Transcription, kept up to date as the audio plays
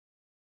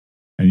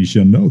and you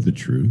shall know the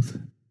truth,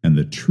 and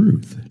the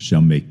truth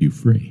shall make you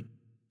free.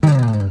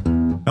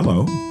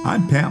 Hello,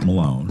 I'm Pat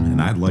Malone,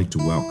 and I'd like to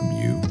welcome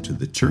you to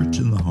the Church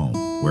in the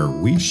Home, where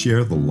we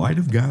share the light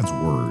of God's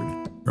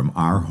Word from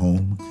our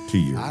home to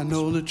yours. I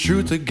know the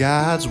truth of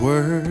God's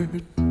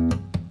Word,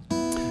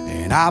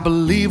 and I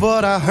believe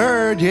what I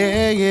heard, yeah.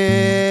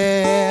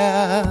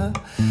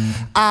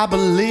 I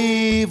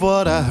believe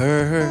what I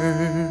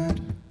heard.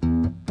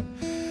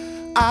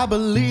 I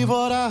believe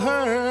what I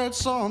heard,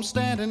 so I'm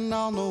standing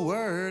on the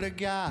Word of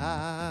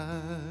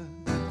God.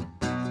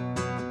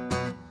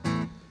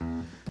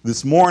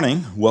 This morning,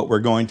 what we're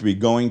going to be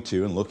going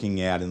to and looking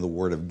at in the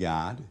Word of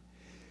God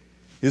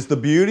is the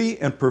beauty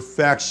and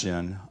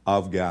perfection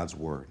of God's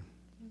Word.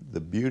 The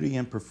beauty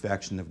and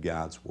perfection of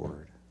God's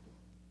Word.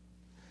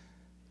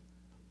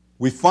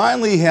 We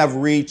finally have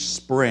reached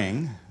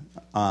spring.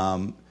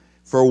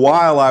 For a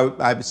while,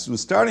 I was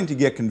starting to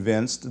get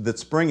convinced that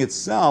spring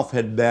itself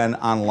had been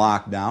on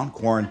lockdown,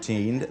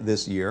 quarantined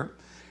this year,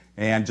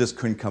 and just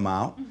couldn't come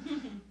out.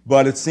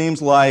 But it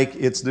seems like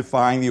it's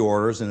defying the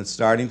orders, and it's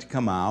starting to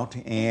come out,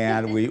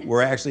 and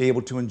we're actually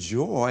able to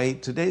enjoy.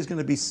 Today's going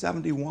to be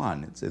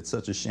 71. It's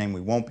such a shame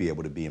we won't be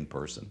able to be in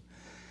person.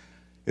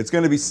 It's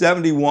going to be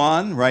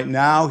 71 right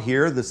now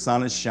here. The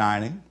sun is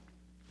shining.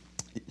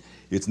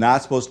 It's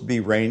not supposed to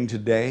be raining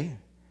today.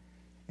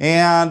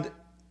 And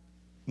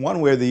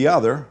one way or the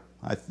other,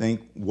 I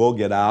think we'll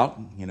get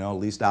out, at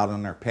least out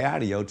on our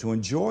patio to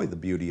enjoy the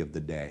beauty of the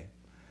day.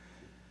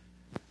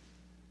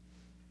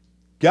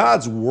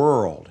 God's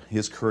world,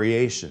 His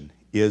creation,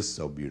 is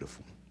so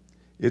beautiful.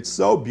 It's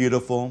so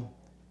beautiful,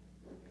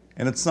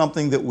 and it's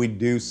something that we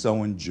do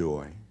so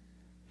enjoy.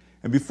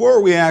 And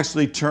before we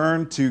actually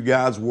turn to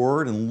God's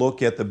Word and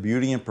look at the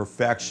beauty and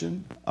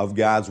perfection of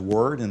God's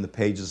Word in the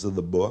pages of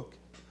the book,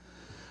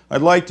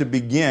 I'd like to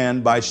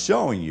begin by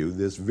showing you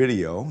this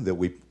video that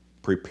we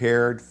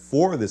prepared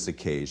for this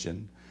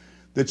occasion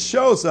that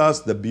shows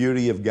us the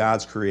beauty of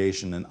God's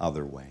creation in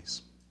other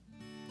ways.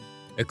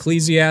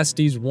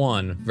 Ecclesiastes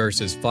 1,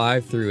 verses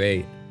 5 through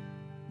 8.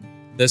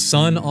 The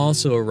sun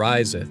also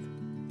ariseth,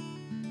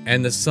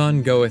 and the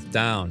sun goeth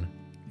down,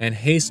 and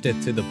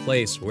hasteth to the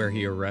place where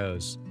he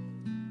arose.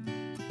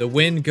 The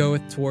wind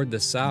goeth toward the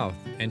south,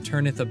 and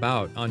turneth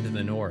about unto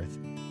the north.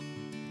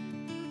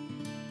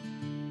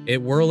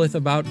 It whirleth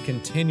about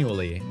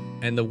continually,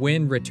 and the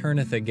wind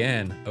returneth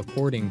again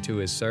according to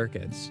his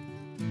circuits.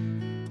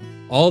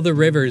 All the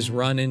rivers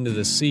run into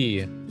the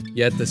sea,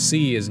 yet the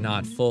sea is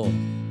not full.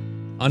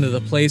 Unto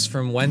the place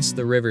from whence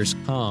the rivers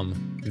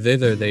come,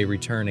 thither they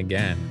return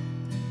again.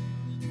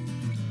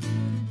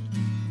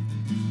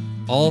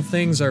 All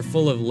things are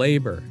full of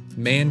labor,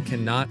 man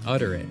cannot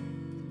utter it.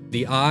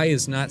 The eye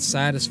is not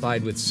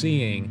satisfied with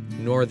seeing,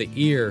 nor the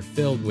ear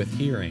filled with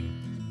hearing.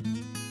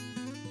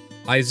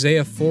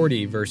 Isaiah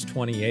 40, verse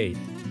 28.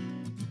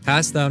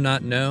 Hast thou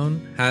not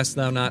known, hast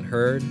thou not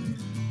heard,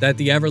 that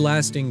the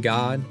everlasting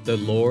God, the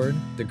Lord,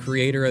 the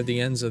Creator of the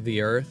ends of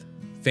the earth,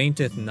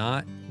 fainteth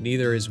not,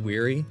 neither is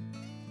weary?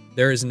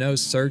 There is no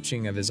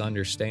searching of his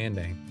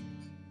understanding.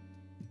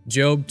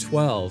 Job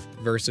 12,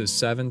 verses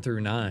 7 through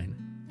 9.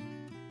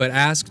 But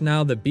ask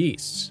now the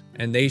beasts,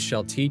 and they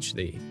shall teach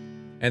thee,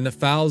 and the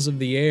fowls of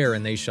the air,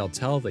 and they shall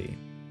tell thee.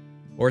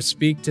 Or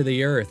speak to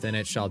the earth, and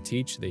it shall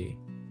teach thee,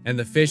 and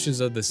the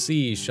fishes of the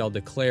sea shall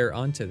declare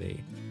unto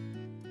thee.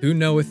 Who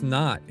knoweth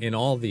not in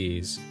all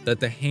these that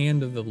the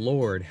hand of the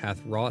Lord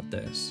hath wrought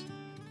this?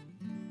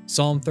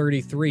 Psalm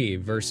 33,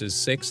 verses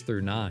 6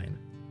 through 9.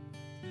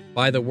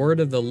 By the word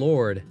of the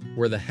Lord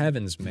were the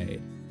heavens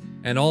made,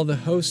 and all the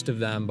host of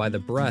them by the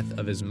breath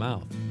of his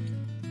mouth.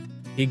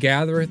 He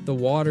gathereth the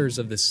waters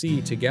of the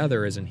sea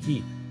together as an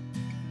heap.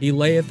 He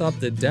layeth up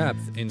the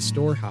depth in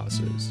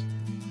storehouses.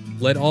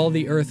 Let all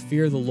the earth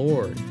fear the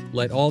Lord.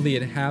 Let all the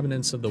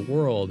inhabitants of the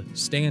world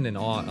stand in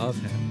awe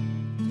of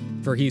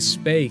him. For he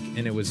spake,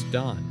 and it was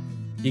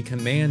done. He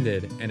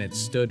commanded, and it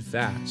stood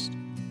fast.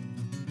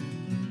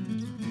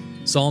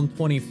 Psalm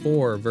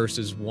 24,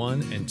 verses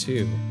 1 and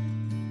 2.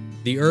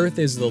 The earth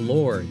is the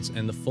Lord's,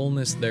 and the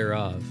fullness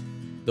thereof,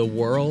 the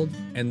world,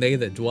 and they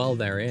that dwell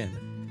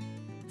therein.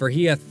 For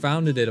he hath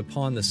founded it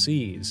upon the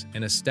seas,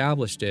 and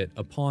established it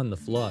upon the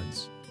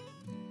floods.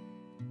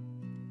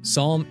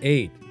 Psalm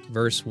 8,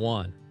 verse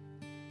 1.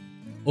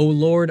 O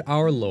Lord,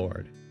 our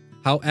Lord,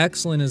 how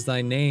excellent is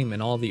thy name in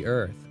all the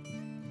earth!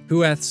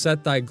 Who hath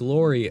set thy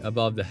glory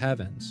above the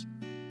heavens?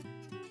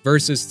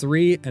 Verses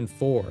 3 and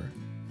 4.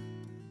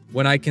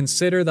 When I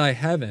consider thy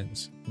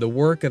heavens, the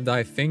work of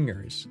thy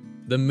fingers,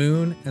 the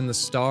moon and the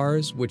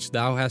stars which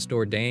thou hast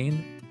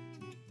ordained,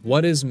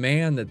 what is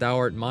man that thou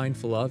art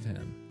mindful of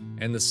him,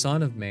 and the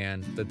son of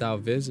man that thou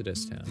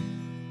visitest him?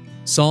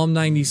 Psalm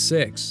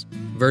 96,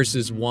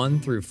 verses 1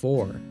 through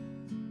 4.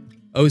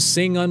 O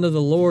sing unto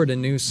the Lord a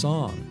new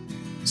song.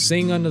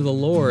 Sing unto the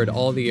Lord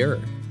all the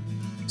earth.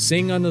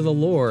 Sing unto the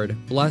Lord,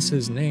 bless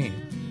his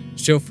name.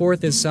 Show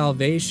forth his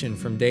salvation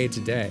from day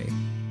to day.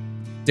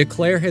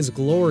 Declare his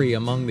glory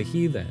among the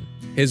heathen,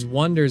 his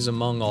wonders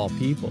among all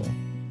people.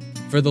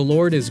 For the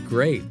Lord is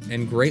great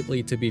and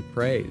greatly to be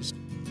praised.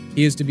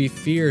 He is to be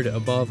feared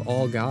above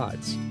all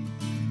gods.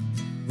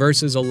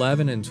 Verses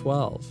 11 and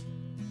 12.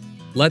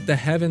 Let the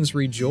heavens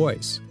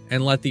rejoice,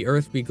 and let the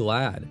earth be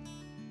glad.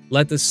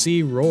 Let the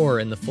sea roar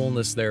in the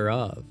fullness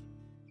thereof.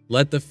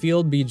 Let the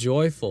field be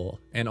joyful,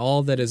 and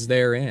all that is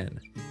therein.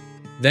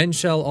 Then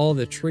shall all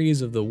the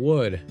trees of the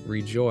wood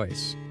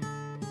rejoice.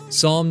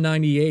 Psalm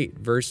 98,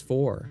 verse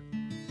 4.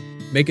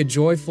 Make a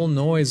joyful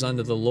noise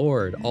unto the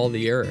Lord, all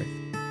the earth.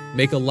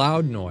 Make a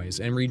loud noise,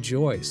 and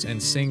rejoice,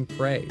 and sing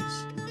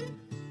praise.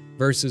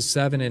 Verses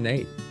 7 and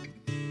 8.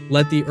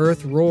 Let the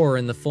earth roar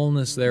in the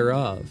fullness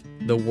thereof,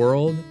 the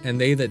world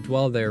and they that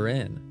dwell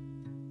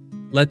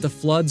therein. Let the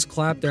floods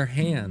clap their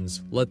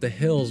hands, let the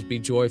hills be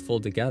joyful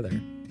together.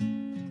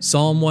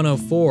 Psalm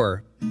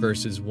 104,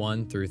 verses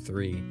 1 through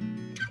 3.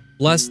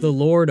 Bless the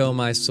Lord, O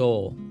my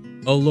soul.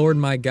 O Lord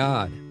my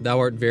God, thou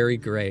art very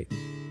great.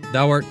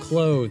 Thou art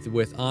clothed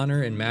with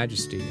honor and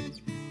majesty,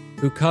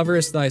 who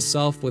coverest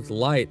thyself with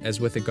light as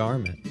with a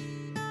garment,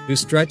 who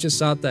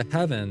stretchest out the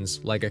heavens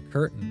like a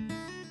curtain,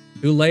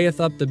 who layeth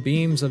up the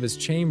beams of his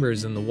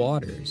chambers in the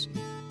waters,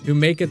 who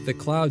maketh the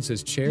clouds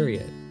his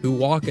chariot, who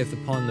walketh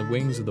upon the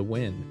wings of the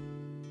wind.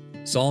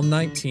 Psalm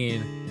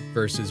 19,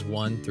 verses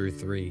 1 through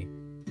 3.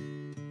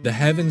 The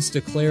heavens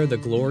declare the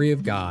glory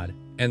of God,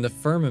 and the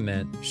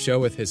firmament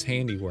showeth his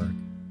handiwork.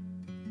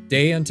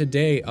 Day unto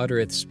day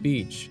uttereth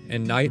speech,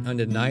 and night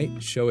unto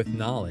night showeth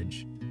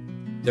knowledge.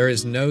 There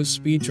is no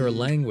speech or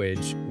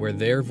language where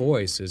their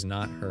voice is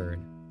not heard.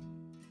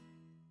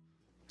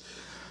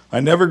 I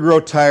never grow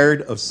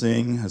tired of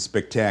seeing a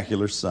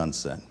spectacular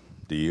sunset.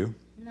 Do you?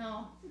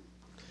 No.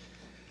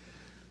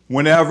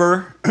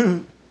 Whenever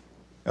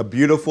a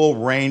beautiful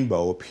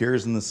rainbow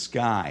appears in the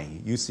sky,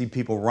 you see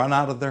people run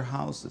out of their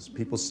houses,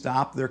 people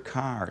stop their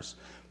cars,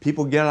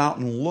 people get out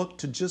and look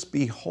to just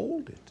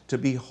behold it, to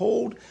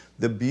behold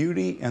the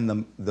beauty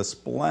and the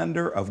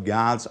splendor of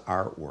God's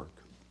artwork.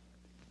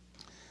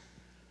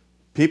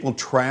 People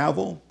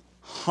travel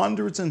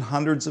hundreds and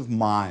hundreds of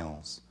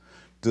miles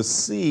to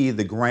see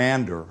the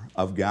grandeur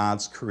of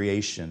God's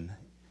creation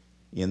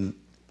in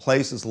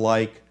places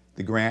like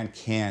the Grand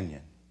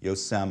Canyon,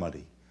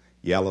 Yosemite,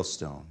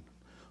 Yellowstone.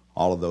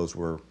 All of those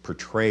were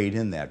portrayed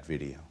in that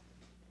video.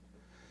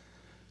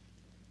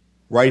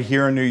 Right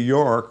here in New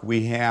York,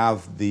 we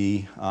have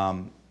the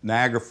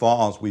Niagara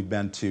Falls we've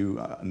been to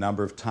a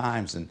number of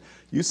times, and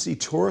you see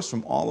tourists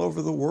from all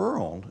over the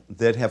world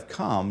that have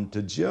come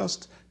to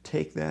just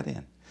take that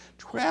in.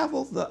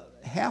 Travel the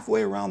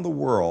halfway around the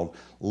world,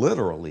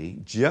 literally,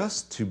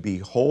 just to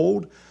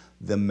behold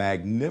the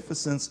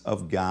magnificence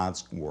of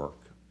God's work.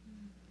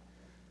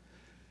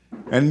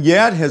 And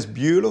yet, as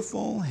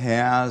beautiful,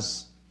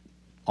 as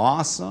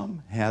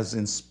awesome, as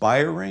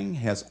inspiring,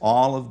 as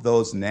all of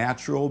those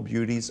natural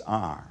beauties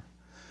are,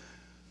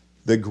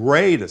 the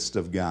greatest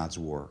of God's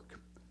work,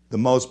 the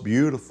most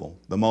beautiful,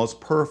 the most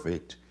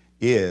perfect,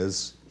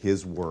 is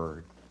His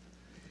Word.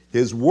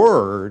 His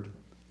Word,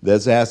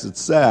 that's as it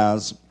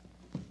says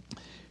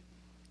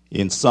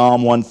in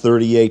Psalm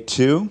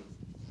 138:2,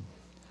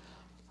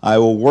 I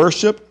will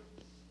worship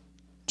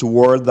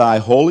toward thy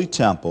holy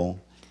temple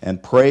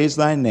and praise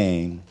thy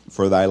name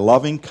for thy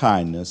loving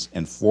kindness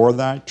and for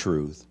thy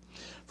truth,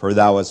 for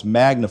thou hast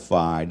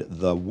magnified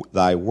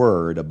thy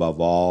word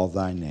above all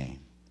thy name.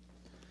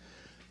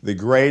 The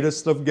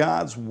greatest of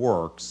God's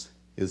works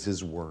is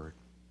His Word.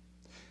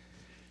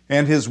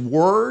 And His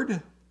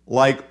Word,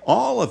 like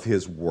all of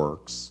His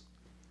works,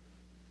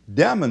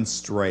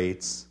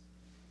 demonstrates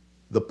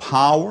the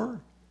power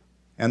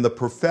and the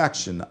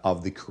perfection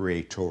of the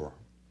Creator.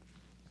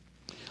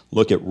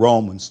 Look at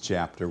Romans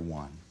chapter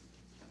 1.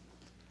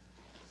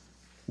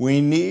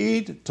 We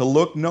need to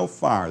look no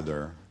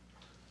farther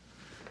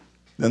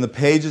than the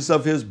pages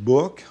of His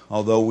book,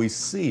 although we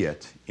see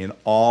it in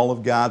all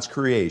of God's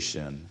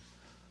creation,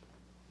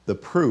 the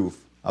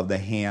proof of the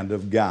hand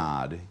of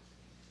God,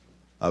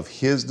 of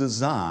His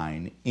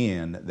design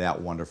in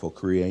that wonderful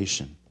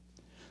creation.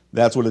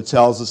 That's what it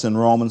tells us in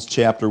Romans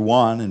chapter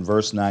 1 and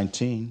verse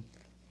 19.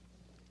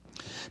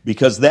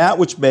 Because that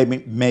which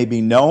may be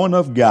known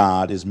of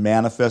God is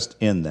manifest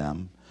in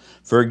them,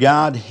 for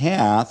God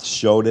hath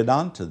showed it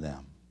unto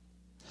them.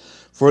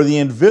 For the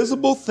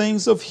invisible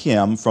things of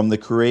Him from the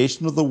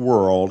creation of the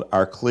world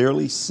are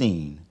clearly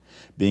seen,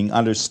 being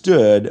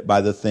understood by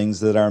the things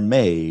that are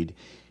made,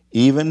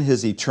 even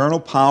His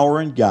eternal power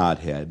and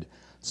Godhead,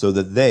 so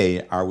that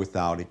they are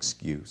without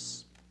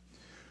excuse.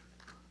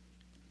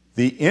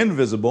 The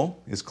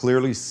invisible is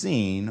clearly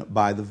seen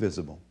by the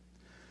visible.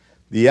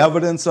 The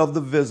evidence of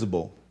the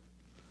visible,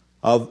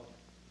 of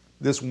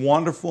this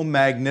wonderful,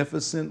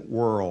 magnificent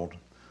world,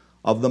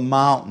 of the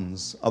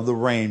mountains, of the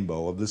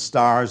rainbow, of the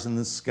stars in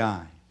the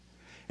sky,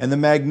 and the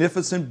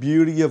magnificent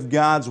beauty of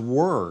God's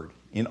Word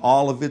in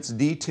all of its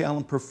detail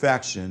and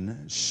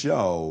perfection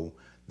show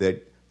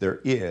that there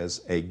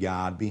is a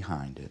God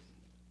behind it.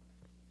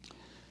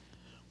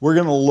 We're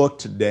going to look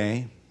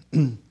today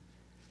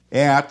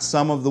at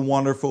some of the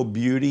wonderful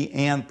beauty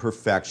and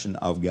perfection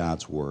of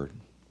God's Word.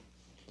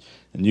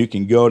 And you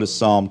can go to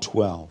Psalm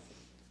 12.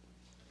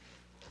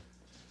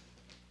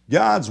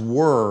 God's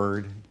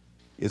Word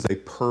is a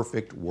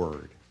perfect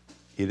word.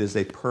 It is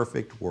a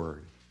perfect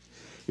word.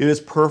 It is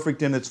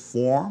perfect in its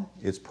form.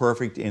 It's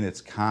perfect in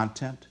its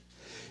content.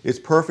 It's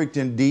perfect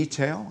in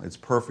detail. It's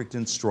perfect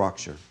in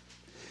structure.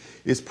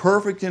 It's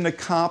perfect in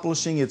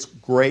accomplishing its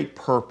great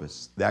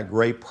purpose, that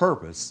great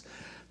purpose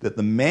that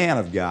the man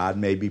of God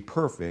may be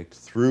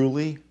perfect,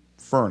 truly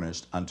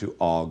furnished unto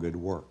all good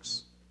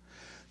works.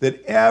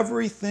 That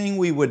everything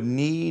we would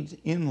need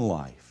in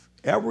life,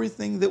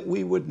 everything that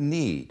we would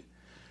need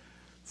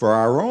for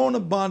our own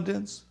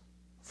abundance,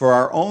 for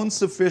our own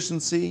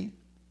sufficiency,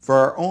 for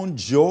our own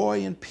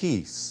joy and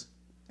peace,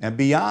 and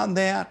beyond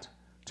that,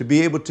 to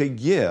be able to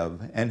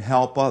give and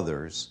help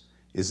others,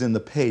 is in the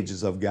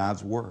pages of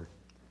God's Word.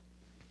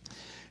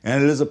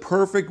 And it is a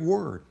perfect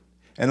Word.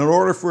 And in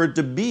order for it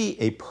to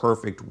be a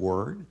perfect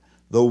Word,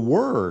 the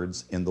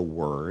words in the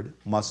Word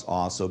must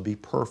also be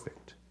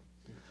perfect.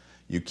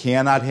 You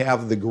cannot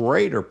have the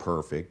greater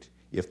perfect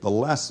if the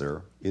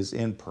lesser is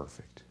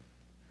imperfect.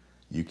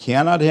 You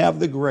cannot have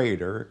the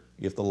greater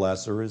if the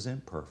lesser is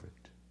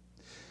imperfect.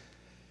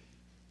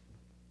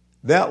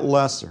 That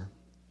lesser,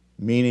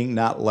 meaning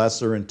not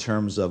lesser in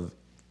terms of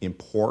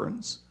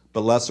importance,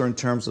 but lesser in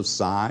terms of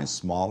size,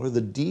 smaller,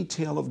 the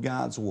detail of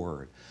God's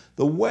Word,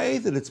 the way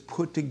that it's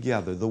put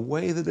together, the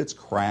way that it's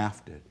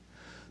crafted,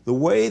 the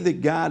way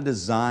that God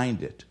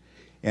designed it,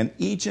 and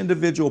each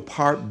individual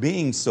part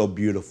being so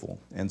beautiful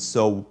and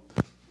so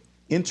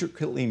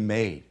intricately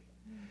made.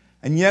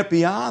 And yet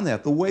beyond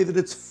that, the way that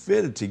it's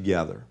fitted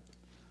together.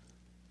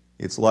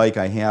 It's like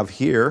I have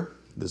here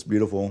this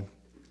beautiful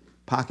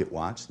pocket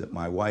watch that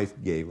my wife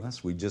gave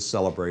us. We just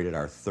celebrated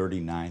our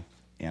 39th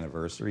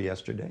anniversary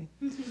yesterday.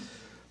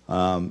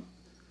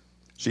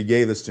 She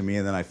gave this to me,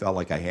 and then I felt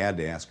like I had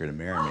to ask her to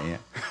marry me.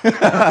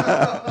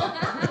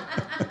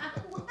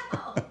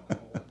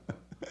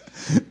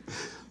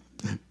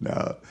 No,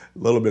 a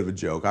little bit of a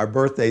joke. Our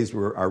birthdays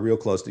are real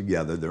close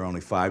together. They're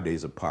only 5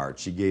 days apart.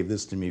 She gave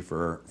this to me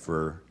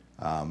for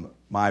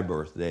my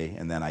birthday,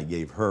 and then I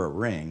gave her a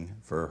ring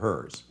for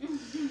hers.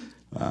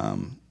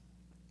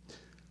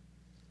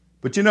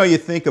 But you know, you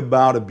think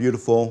about a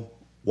beautiful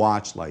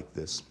watch like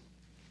this,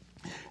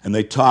 and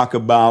they talk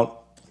about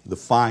the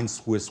fine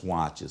Swiss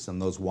watches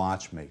and those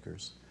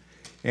watchmakers,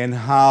 and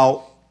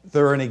how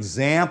they're an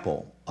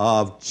example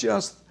of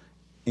just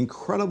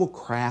incredible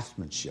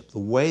craftsmanship, the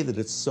way that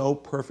it's so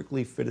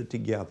perfectly fitted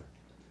together.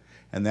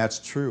 And that's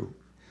true.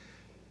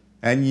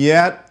 And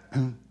yet,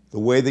 the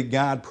way that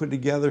God put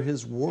together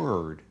His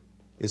Word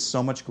is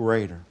so much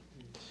greater.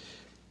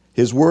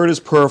 His Word is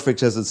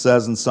perfect, as it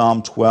says in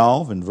Psalm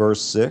 12 and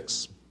verse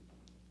 6.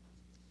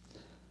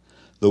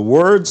 The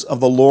words of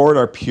the Lord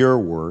are pure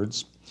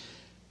words,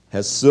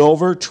 as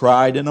silver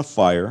tried in a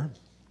fire,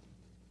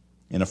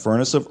 in a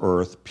furnace of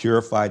earth,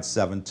 purified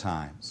 7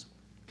 times.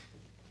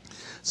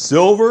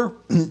 Silver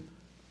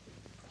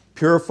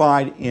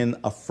purified in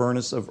a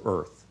furnace of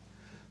earth.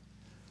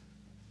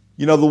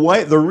 You know,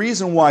 the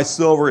reason why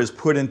silver is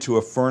put into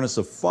a furnace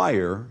of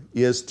fire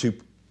is to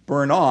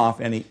burn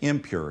off any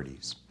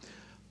impurities.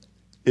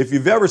 If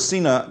you've ever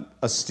seen a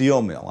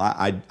steel mill,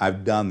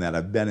 I've done that.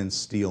 I've been in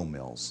steel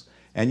mills.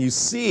 And you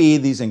see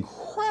these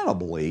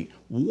incredibly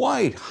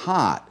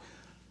white-hot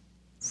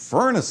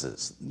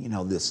furnaces, you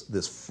know,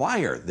 this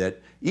fire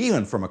that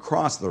even from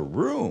across the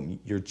room,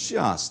 you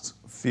just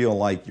feel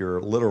like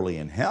you're literally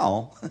in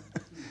hell.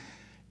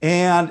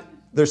 And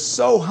they're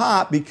so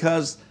hot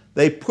because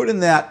they put in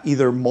that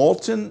either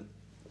molten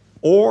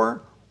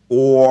ore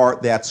or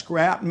that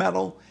scrap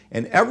metal,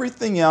 and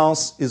everything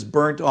else is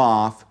burnt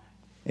off.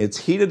 It's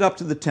heated up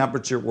to the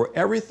temperature where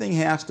everything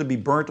has to be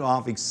burnt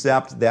off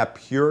except that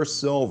pure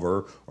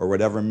silver or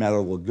whatever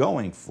metal we're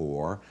going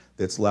for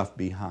that's left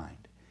behind.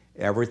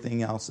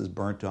 Everything else is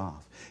burnt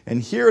off.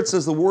 And here it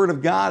says the Word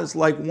of God is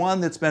like one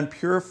that's been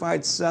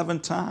purified 7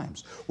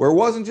 times, where it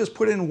wasn't just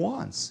put in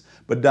once,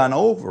 but done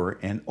over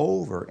and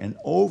over and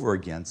over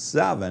again.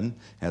 7,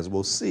 as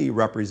we'll see,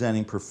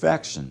 representing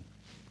perfection.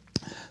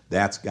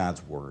 That's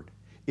God's Word.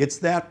 It's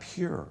that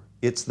pure.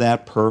 It's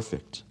that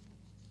perfect.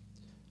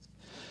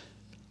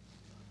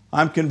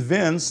 I'm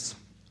convinced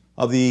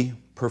of the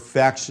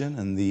perfection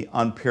and the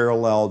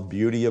unparalleled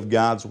beauty of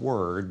God's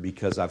Word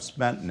because I've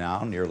spent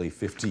now nearly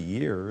 50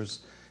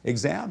 years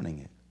examining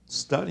it,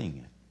 studying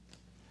it.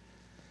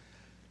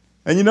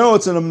 And you know,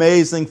 it's an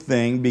amazing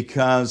thing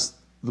because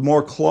the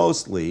more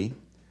closely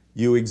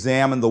you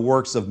examine the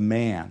works of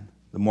man,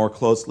 the more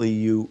closely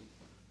you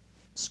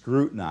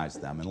scrutinize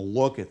them and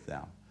look at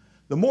them,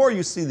 the more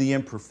you see the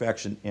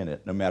imperfection in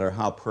it, no matter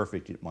how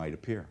perfect it might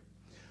appear.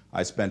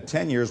 I spent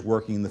 10 years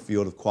working in the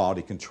field of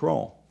quality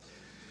control.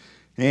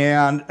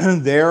 And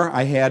there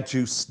I had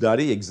to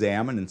study,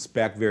 examine,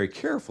 inspect very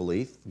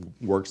carefully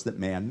works that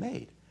man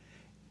made.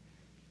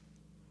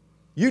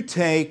 You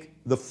take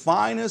the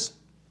finest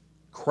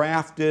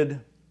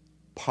crafted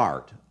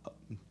part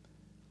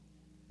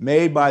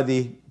made by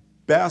the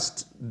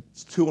best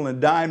tool and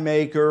die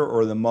maker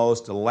or the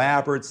most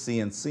elaborate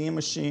CNC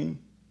machine,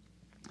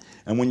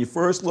 and when you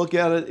first look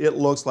at it, it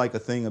looks like a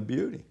thing of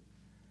beauty.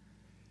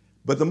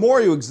 But the more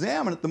you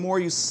examine it, the more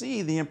you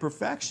see the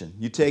imperfection.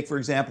 You take, for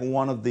example,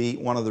 one of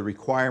the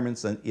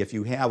requirements, and if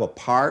you have a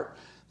part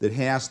that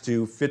has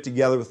to fit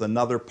together with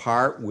another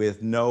part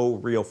with no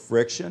real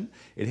friction,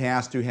 it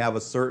has to have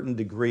a certain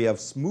degree of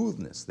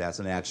smoothness. That's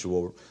an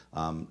actual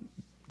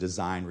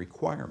design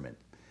requirement.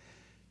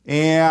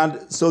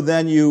 And so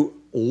then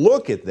you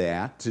look at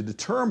that to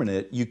determine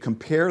it, you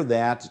compare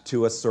that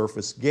to a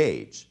surface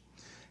gauge.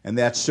 And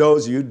that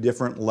shows you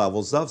different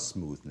levels of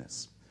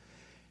smoothness.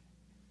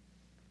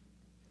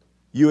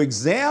 You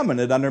examine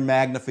it under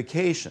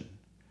magnification,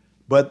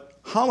 but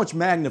how much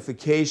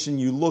magnification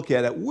you look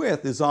at it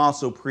with is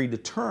also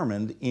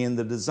predetermined in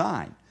the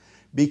design.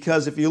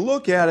 Because if you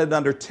look at it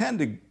under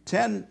 10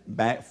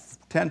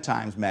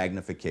 times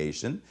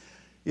magnification,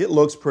 it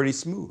looks pretty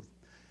smooth.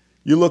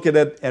 You look at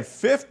it at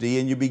 50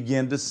 and you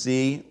begin to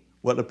see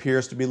what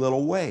appears to be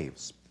little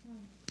waves.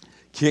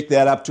 Kick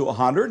that up to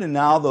 100 and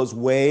now those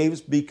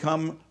waves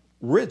become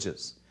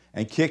ridges.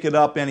 And kick it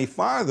up any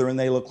farther and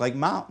they look like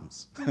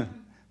mountains.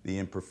 The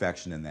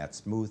imperfection in that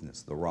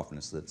smoothness, the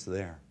roughness that's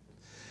there.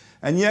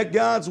 And yet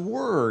God's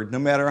Word, no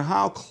matter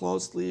how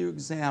closely you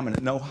examine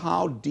it, no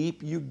how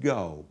deep you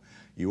go,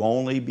 you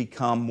only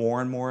become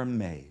more and more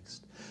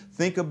amazed.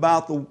 Think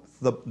about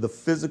the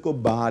physical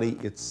body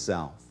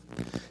itself.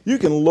 You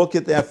can look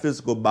at that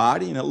physical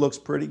body and it looks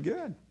pretty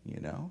good, you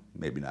know.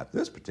 Maybe not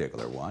this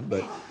particular one,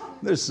 but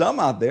there's some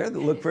out there that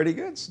look pretty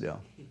good still.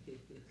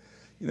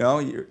 You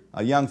know,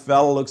 a young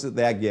fellow looks at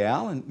that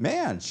gal and,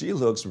 man, she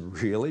looks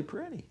really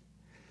pretty.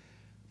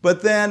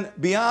 But then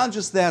beyond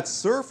just that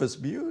surface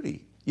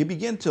beauty, you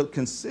begin to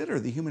consider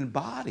the human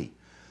body,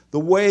 the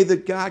way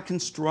that God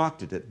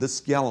constructed it, the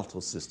skeletal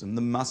system,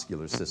 the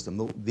muscular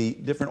system, the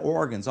different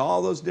organs,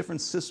 all those different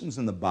systems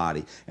in the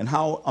body, and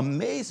how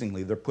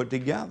amazingly they're put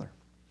together.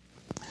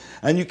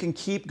 And you can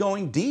keep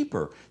going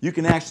deeper. You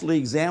can actually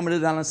examine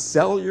it on a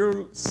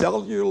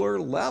cellular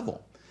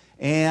level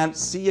and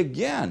see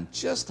again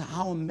just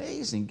how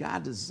amazing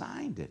God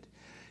designed it,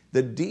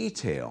 the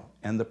detail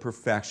and the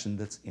perfection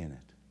that's in it.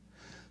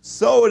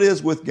 So it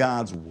is with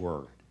God's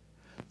Word.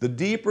 The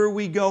deeper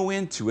we go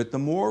into it, the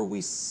more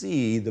we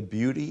see the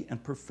beauty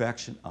and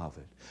perfection of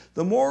it.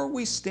 The more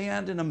we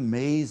stand in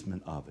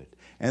amazement of it.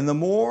 And the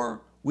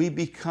more we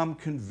become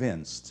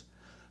convinced,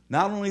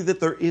 not only that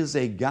there is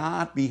a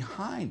God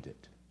behind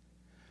it,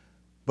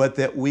 but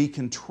that we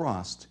can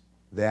trust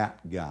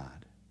that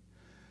God.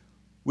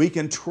 We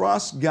can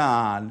trust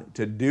God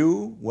to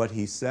do what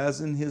He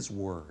says in His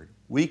Word.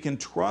 We can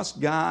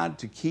trust God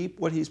to keep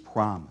what He's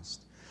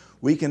promised.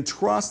 We can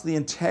trust the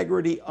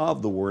integrity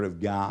of the Word of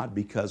God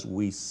because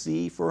we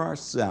see for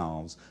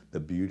ourselves the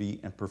beauty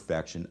and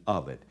perfection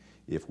of it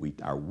if we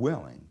are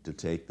willing to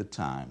take the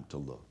time to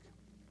look.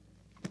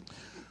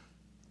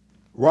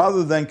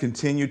 Rather than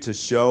continue to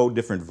show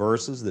different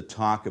verses that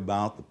talk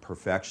about the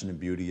perfection and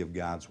beauty of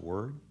God's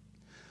Word,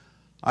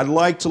 I'd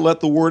like to let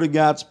the Word of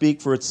God speak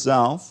for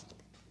itself.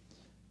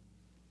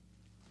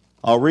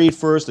 I'll read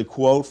first a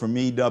quote from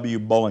E.W.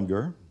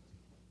 Bullinger.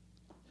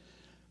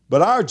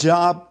 But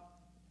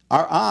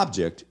our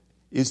object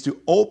is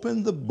to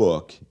open the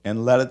book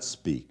and let it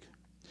speak,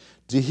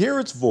 to hear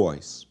its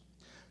voice,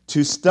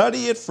 to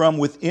study it from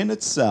within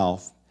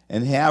itself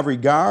and have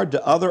regard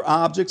to other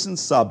objects and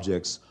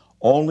subjects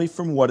only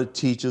from what it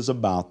teaches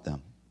about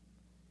them.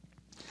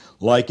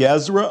 Like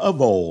Ezra of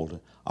old,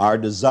 our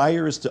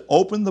desire is to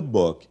open the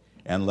book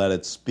and let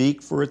it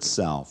speak for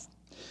itself,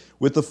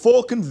 with the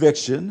full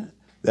conviction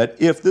that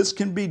if this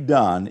can be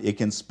done, it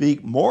can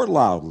speak more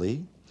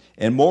loudly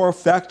and more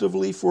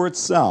effectively for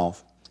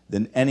itself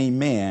than any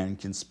man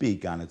can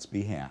speak on its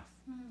behalf.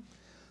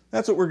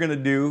 That's what we're going to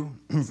do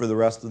for the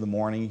rest of the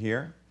morning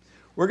here.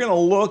 We're going to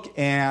look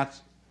at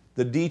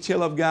the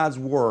detail of God's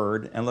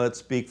Word and let it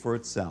speak for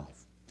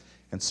itself.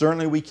 And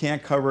certainly we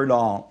can't cover it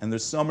all, and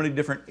there's so many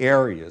different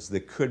areas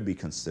that could be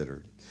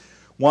considered.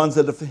 Ones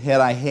that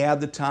had I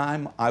had the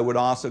time, I would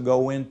also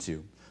go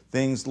into.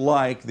 Things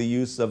like the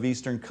use of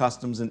Eastern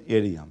customs and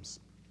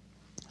idioms.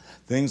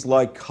 Things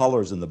like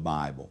colors in the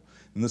Bible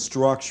and the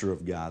structure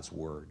of God's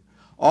Word.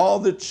 All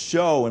that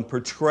show and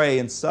portray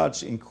in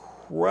such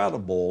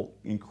incredible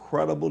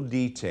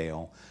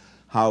detail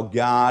how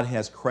God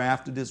has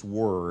crafted His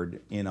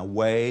Word in a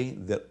way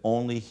that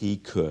only He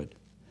could.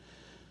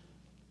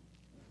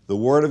 The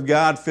Word of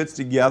God fits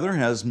together,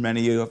 as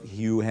many of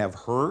you have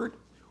heard,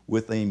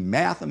 with a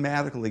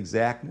mathematical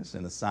exactness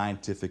and a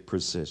scientific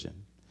precision.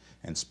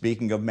 And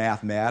speaking of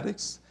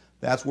mathematics,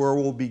 that's where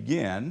we'll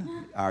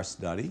begin our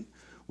study,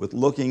 with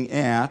looking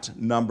at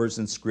numbers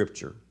in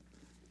Scripture.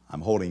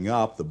 I'm holding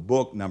up the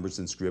book Numbers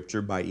in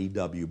Scripture by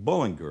E.W.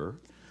 Bullinger,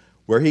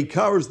 where he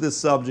covers this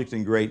subject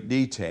in great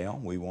detail.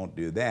 We won't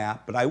do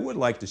that, but I would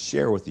like to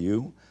share with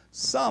you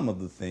some of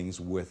the things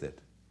with it.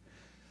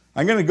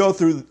 I'm going to go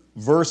through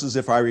verses.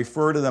 If I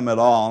refer to them at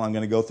all, I'm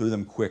going to go through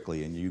them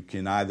quickly, and you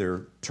can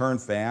either turn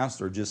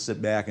fast or just sit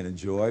back and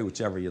enjoy,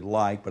 whichever you'd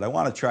like, but I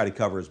want to try to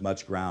cover as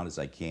much ground as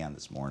I can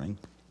this morning.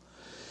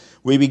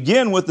 We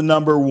begin with the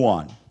number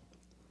 1.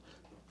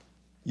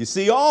 You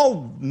see,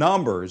 all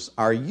numbers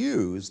are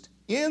used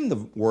in the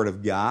Word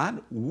of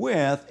God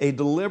with a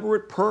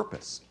deliberate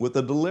purpose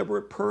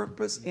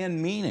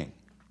and meaning,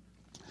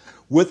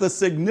 with a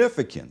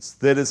significance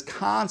that is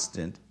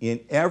constant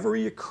in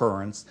every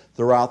occurrence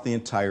throughout the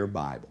entire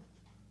Bible.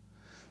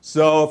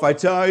 So if I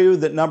tell you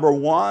that number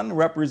 1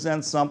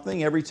 represents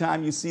something, every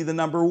time you see the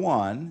number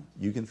 1,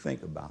 you can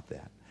think about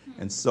that.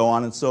 And so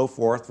on and so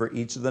forth for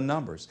each of the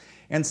numbers.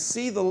 And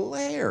see the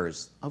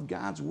layers of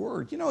God's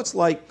Word. You know, it's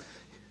like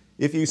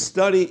if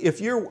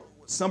you're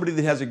somebody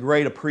that has a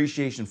great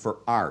appreciation for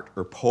art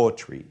or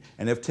poetry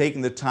and have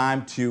taken the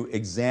time to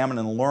examine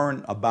and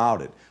learn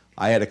about it.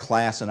 I had a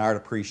class in art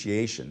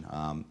appreciation.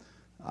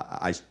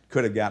 I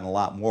could have gotten a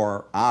lot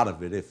more out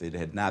of it if it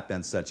had not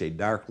been such a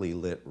darkly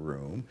lit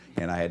room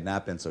and I had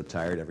not been so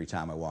tired every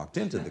time I walked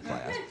into the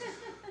class.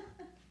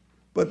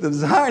 But the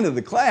design of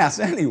the class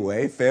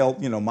anyway,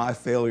 my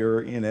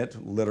failure in it,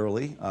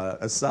 literally,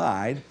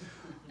 aside,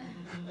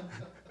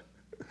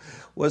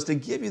 was to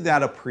give you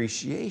that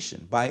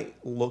appreciation by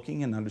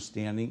looking and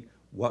understanding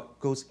what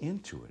goes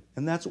into it.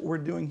 And that's what we're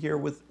doing here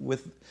with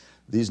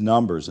these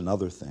numbers and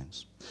other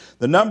things.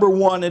 The number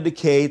 1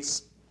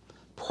 indicates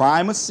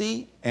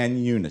primacy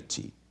and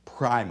unity.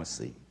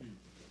 Primacy.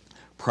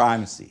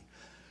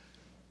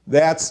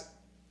 That's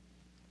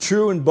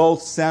true in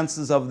both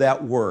senses of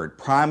that word.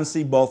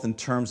 Primacy both in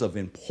terms of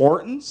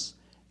importance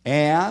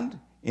and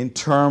in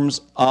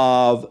terms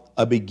of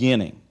a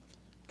beginning.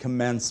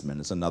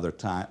 Commencement is another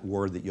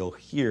word that you'll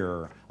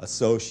hear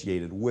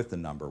associated with the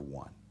number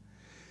 1.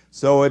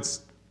 So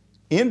it's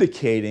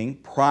indicating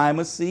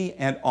primacy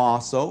and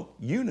also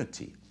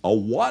unity, a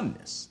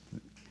oneness.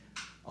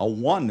 A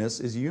oneness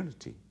is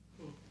unity.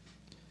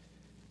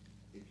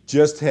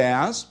 Just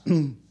as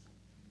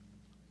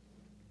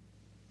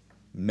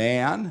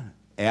man,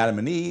 Adam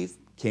and Eve,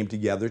 came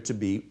together to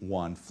be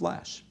one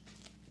flesh.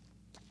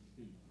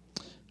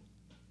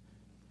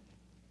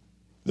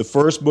 The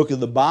first book of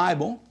the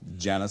Bible,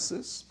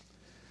 Genesis,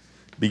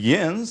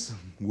 begins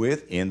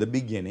with, in the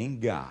beginning,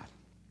 God.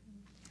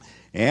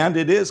 And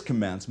it is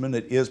commencement,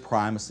 it is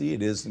primacy,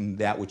 it is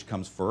that which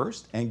comes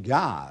first, and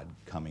God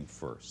coming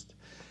first.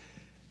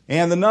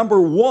 And the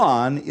number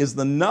 1 is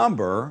the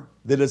number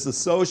that is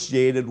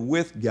associated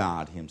with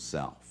God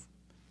himself.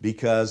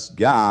 Because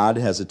God,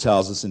 as it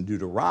tells us in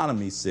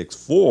Deuteronomy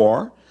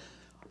 6:4,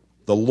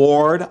 the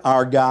Lord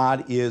our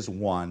God is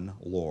one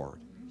Lord.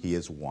 He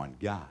is one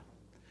God.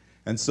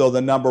 And so the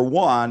number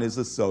 1 is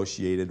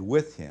associated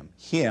with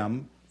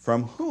him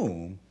from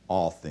whom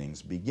all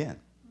things begin.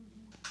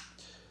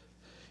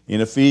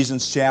 In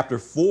Ephesians chapter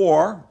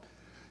 4,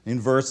 in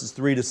verses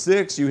 3 to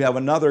 6, you have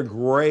another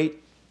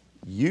great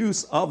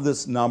use of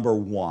this number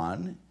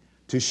 1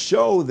 to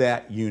show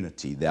that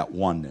unity, that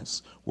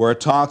oneness, where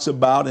it talks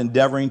about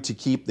endeavoring to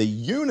keep the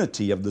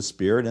unity of the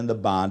Spirit in the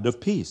bond of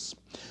peace.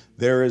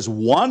 There is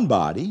one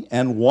body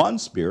and one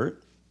Spirit,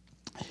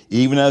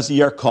 even as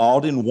ye are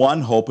called in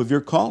one hope of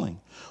your calling.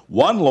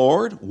 One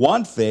Lord,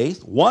 one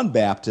faith, one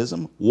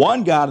baptism,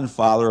 one God and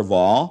Father of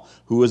all,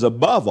 who is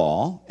above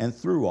all and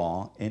through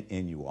all and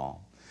in you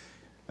all.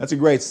 That's a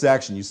great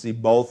section. You see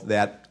both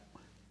that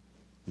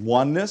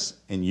oneness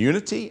and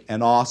unity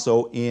and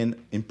also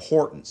in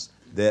importance,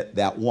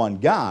 that one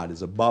God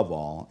is above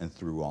all and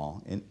through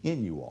all and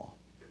in you all.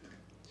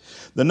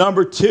 The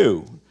number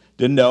 2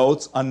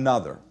 denotes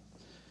another,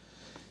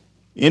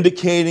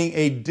 indicating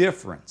a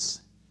difference.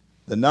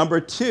 The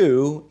number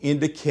 2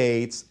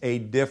 indicates a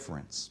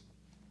difference.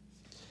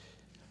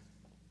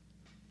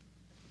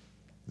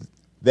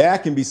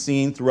 That can be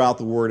seen throughout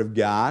the Word of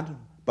God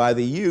by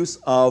the use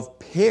of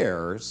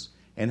pairs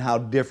and how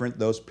different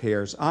those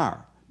pairs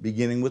are,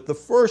 beginning with the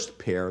first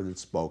pair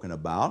that's spoken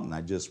about, and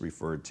I just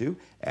referred to,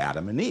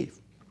 Adam and Eve.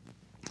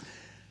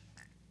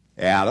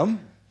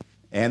 Adam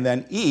and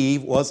then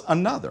Eve was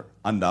another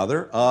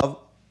of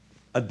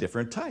a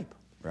different type,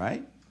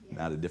 right?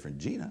 Not a different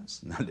genus,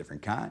 not a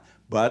different kind,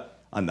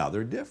 but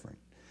another different.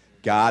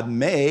 God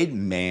made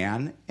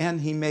man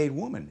and he made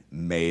woman.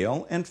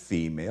 Male and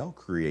female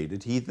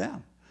created he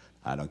them.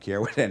 I don't care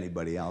what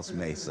anybody else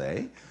may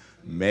say.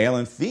 Male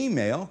and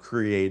female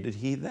created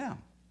he them.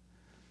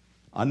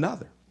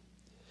 Another.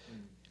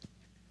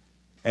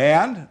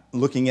 And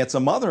looking at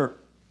some other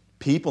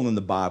people in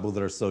the Bible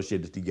that are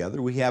associated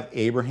together, we have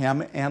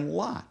Abraham and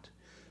Lot.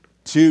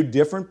 2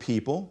 different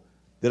people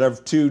that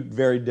have 2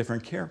 very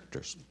different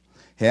characters.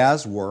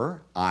 As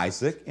were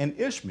Isaac and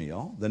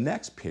Ishmael, the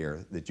next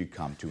pair that you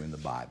come to in the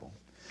Bible.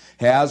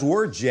 As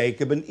were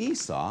Jacob and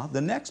Esau,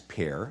 the next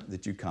pair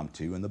that you come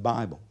to in the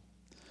Bible.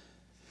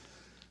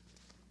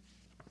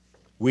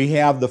 We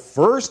have the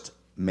first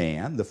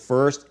man, the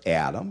first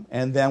Adam,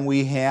 and then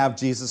we have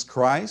Jesus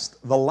Christ,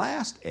 the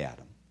last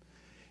Adam.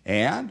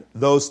 And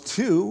those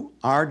 2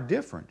 are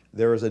different.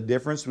 There is a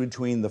difference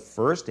between the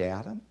first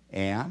Adam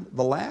and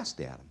the last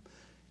Adam.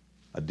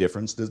 A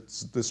difference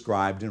that's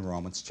described in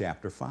Romans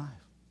chapter 5.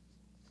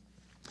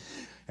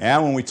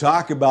 And when we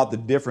talk about the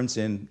difference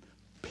in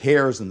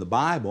pairs in the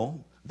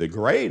Bible, the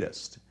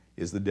greatest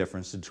is the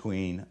difference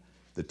between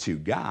the 2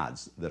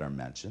 gods that are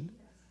mentioned,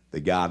 the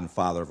God and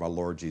Father of our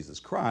Lord Jesus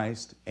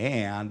Christ,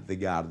 and the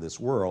God of this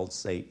world,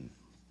 Satan.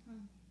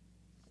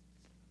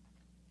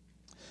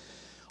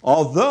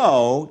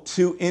 Although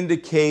 2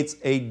 indicates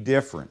a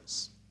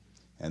difference,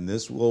 and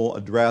this will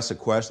address a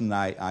question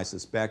I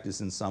suspect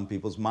is in some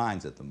people's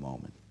minds at the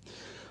moment.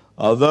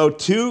 Although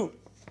 2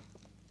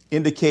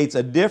 indicates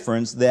a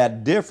difference,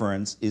 that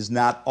difference is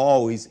not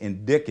always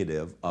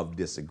indicative of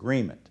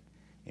disagreement.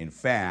 In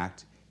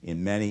fact,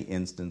 in many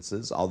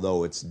instances,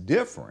 although it's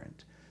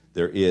different,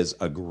 there is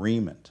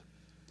agreement.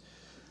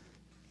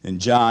 In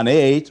John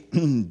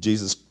 8,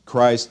 Jesus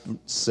Christ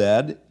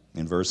said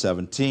in verse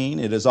 17,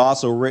 "It is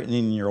also written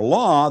in your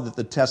law that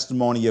the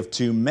testimony of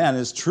 2 men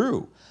is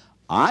true.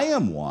 I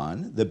am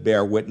one that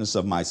bear witness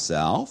of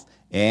myself,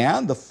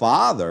 and the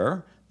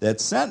Father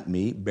that sent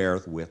me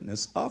beareth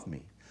witness of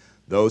me."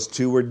 Those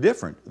 2 were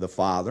different. The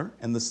Father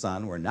and the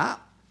Son were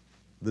not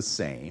the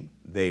same.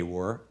 They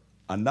were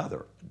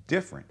another,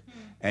 different.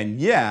 And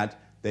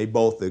yet, they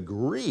both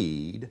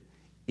agreed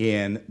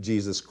in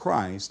Jesus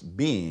Christ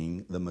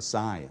being the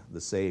Messiah,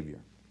 the Savior.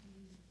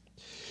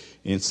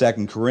 In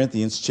 2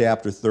 Corinthians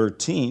chapter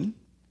 13,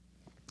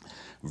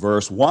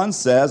 verse 1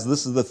 says,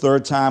 "This is the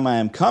 3rd time I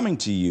am coming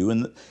to you.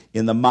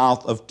 In the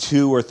mouth of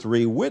 2 or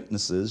 3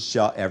 witnesses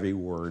shall every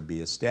word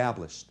be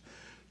established."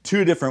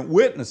 2 different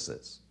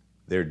witnesses.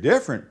 They're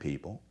different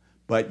people,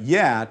 but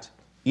yet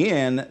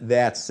in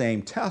that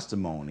same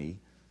testimony,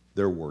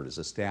 their word is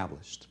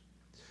established.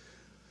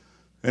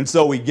 And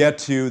so we get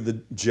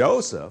to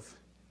Joseph,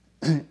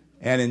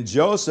 and in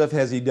Joseph,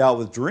 as he dealt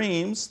with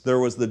dreams, there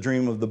was the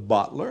dream of the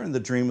butler and the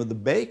dream of the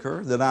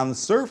baker that on the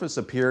surface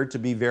appeared to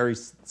be very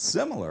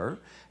similar,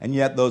 and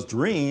yet those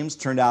dreams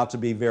turned out to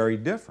be very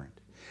different.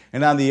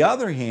 And on the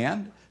other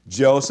hand,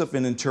 Joseph,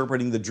 in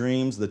interpreting the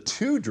dreams, the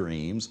 2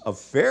 dreams of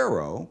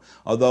Pharaoh,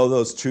 although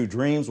those 2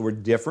 dreams were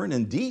different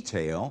in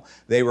detail,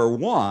 they were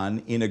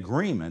one in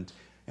agreement,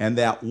 and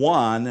that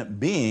one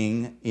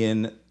being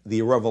in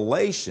the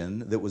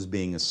revelation that was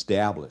being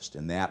established.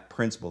 And that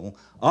principle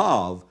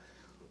of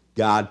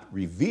God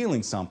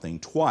revealing something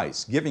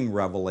twice, giving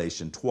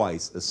revelation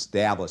twice,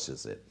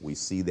 establishes it. We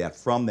see that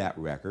from that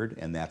record,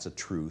 and that's a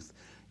truth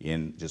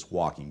in just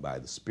walking by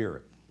the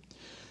Spirit.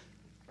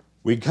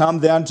 We come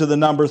then to the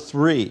number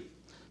 3.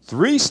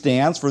 3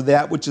 stands for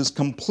that which is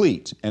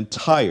complete,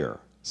 entire,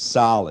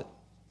 solid.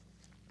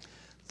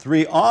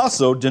 3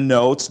 also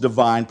denotes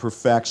divine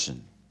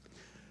perfection.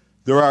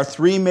 There are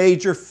 3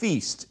 major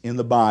feasts in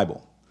the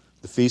Bible.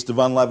 The Feast of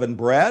Unleavened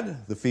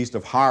Bread, the Feast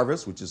of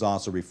Harvest, which is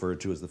also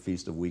referred to as the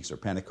Feast of Weeks or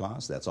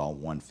Pentecost. That's all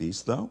one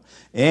feast, though.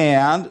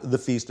 And the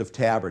Feast of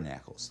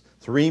Tabernacles.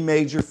 3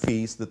 major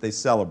feasts that they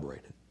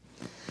celebrated.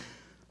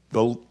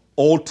 The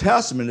Old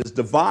Testament is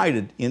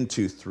divided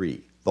into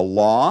 3. The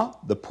Law,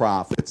 the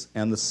Prophets,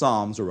 and the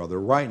Psalms or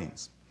other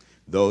writings.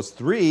 Those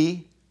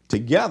 3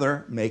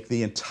 together make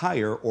the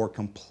entire or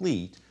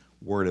complete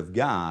Word of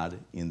God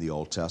in the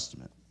Old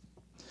Testament.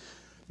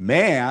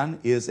 Man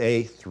is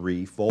a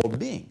 3-fold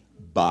being: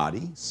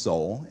 body,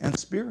 soul, and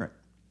spirit.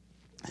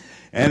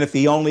 And if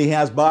he only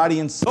has body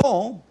and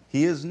soul,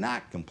 he is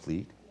not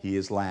complete. He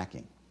is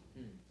lacking.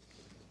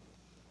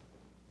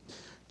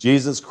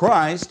 Jesus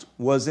Christ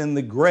was in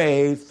the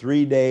grave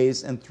 3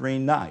 days and 3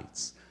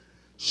 nights,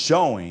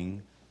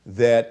 showing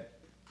that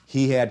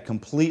he had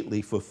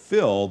completely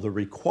fulfilled the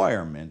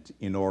requirement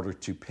in order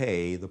to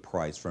pay the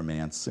price for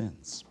man's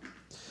sins.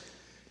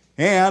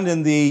 And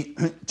in the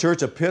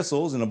church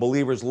epistles, in a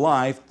believer's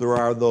life, there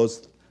are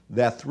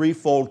that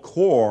 3-fold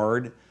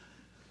cord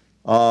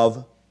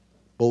of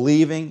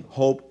believing,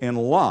 hope, and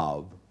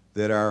love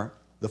that are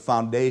the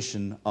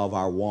foundation of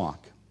our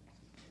walk.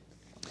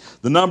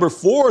 The number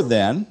 4,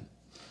 then,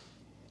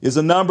 is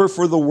a number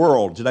for the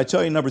world. Did I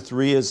tell you number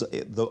 3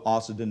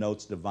 also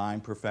denotes divine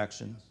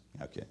perfection?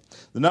 Okay.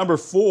 The number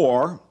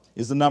 4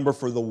 is the number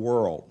for the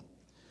world.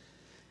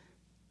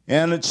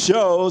 And it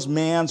shows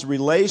man's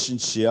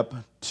relationship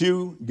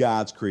to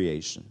God's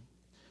creation.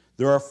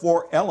 There are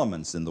 4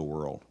 elements in the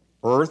world: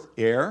 earth,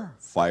 air,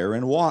 fire,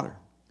 and water.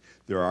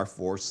 There are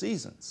 4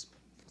 seasons.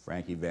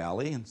 Frankie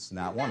Valley, and it's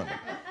not one of them.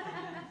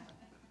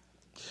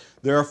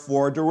 There are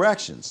 4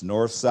 directions: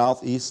 north,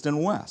 south, east,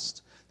 and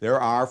west. There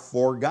are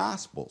 4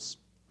 gospels.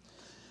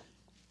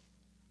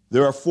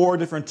 There are 4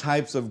 different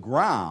types of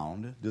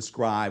ground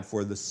described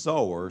for the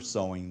sower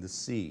sowing the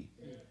seed,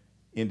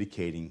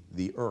 indicating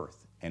the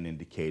earth and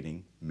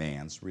indicating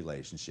man's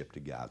relationship to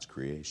God's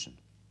creation.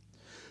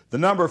 The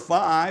number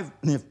 5,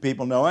 if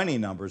people know any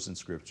numbers in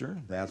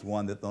Scripture, that's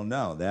one that they'll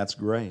know. That's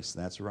grace.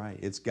 That's right.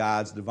 It's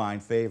God's divine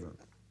favor.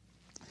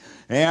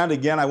 And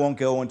again, I won't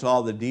go into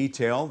all the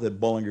detail that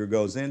Bullinger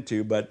goes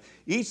into, but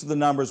each of the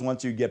numbers,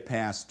 once you get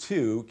past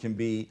 2, can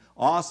be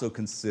also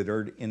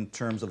considered in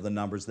terms of the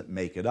numbers that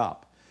make it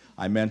up.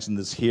 I mentioned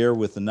this here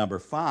with the number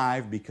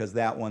 5 because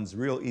that one's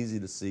real easy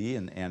to see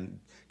and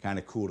kind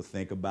of cool to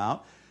think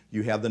about.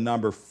 You have the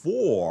number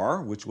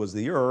 4, which was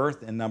the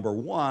earth, and number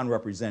 1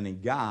 representing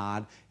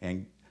God,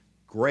 and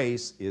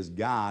grace is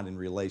God in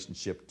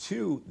relationship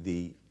to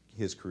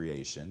His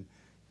creation,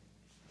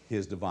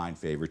 His divine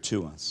favor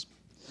to us.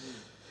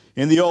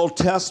 In the Old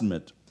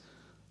Testament,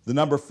 The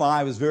number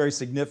 5 is very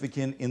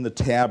significant in the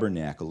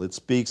tabernacle. It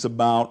speaks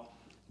about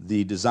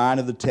the design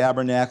of the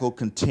tabernacle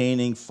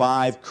containing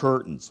 5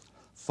 curtains,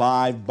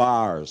 5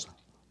 bars,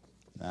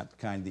 not the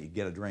kind that you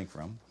get a drink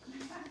from,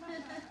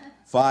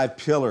 5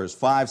 pillars,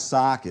 5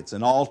 sockets,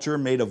 an altar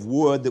made of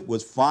wood that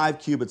was 5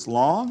 cubits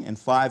long and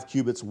 5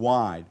 cubits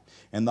wide,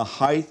 and the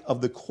height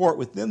of the court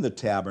within the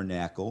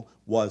tabernacle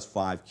was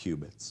 5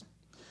 cubits.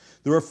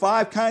 There were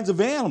 5 kinds of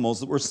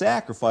animals that were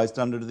sacrificed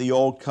under the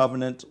old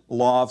covenant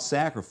law of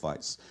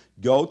sacrifice: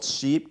 goats,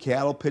 sheep,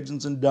 cattle,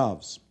 pigeons, and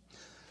doves.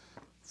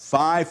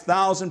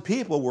 5,000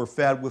 people were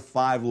fed with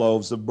 5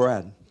 loaves of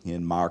bread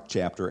in Mark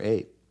chapter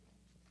 8.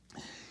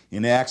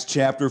 In Acts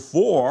chapter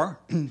 4,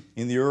 in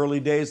the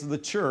early days of the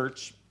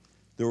church,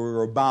 there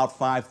were about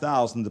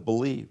 5,000 that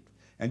believed.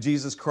 And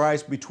Jesus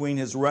Christ, between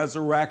his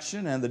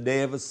resurrection and the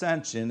day of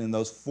ascension, in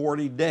those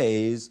 40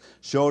 days,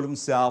 showed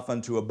himself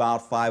unto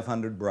about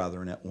 500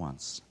 brethren at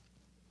once.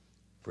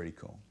 Pretty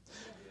cool.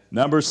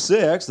 Number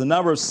 6, the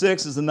number of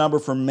 6 is the number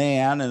for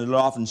man, and it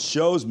often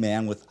shows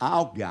man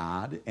without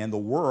God and the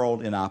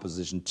world in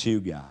opposition to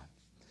God.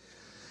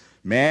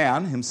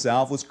 Man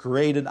himself was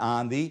created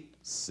on the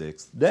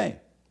 6th day.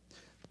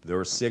 There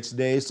were 6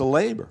 days to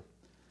labor.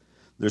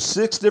 There's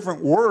 6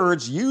 different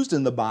words used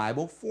in the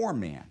Bible for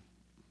man,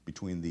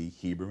 between the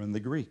Hebrew and the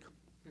Greek.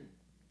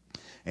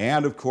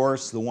 And, of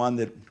course, the one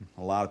that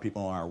a lot of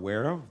people are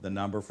aware of, the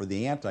number for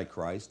the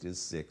Antichrist is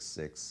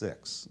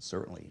 666,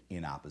 certainly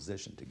in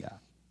opposition to God.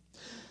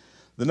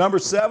 The number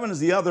 7 is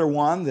the other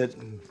one that,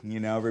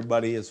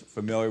 everybody is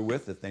familiar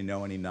with if they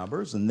know any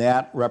numbers, and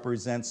that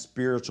represents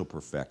spiritual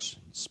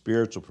perfection.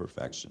 Spiritual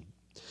perfection.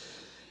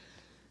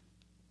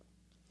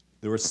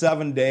 There were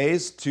 7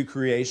 days to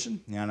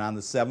creation, and on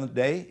the 7th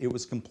day, it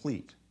was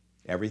complete.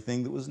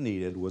 Everything that was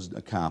needed was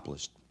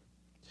accomplished.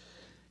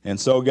 And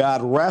so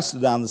God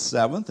rested on the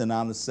 7th, and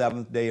on the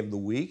 7th day of the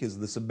week is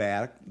the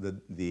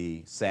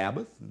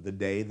Sabbath, the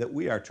day that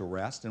we are to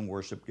rest and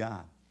worship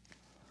God.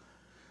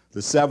 The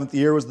 7th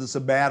year was the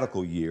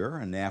sabbatical year,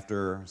 and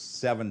after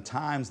 7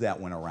 times that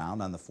went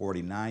around, on the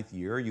 49th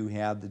year, you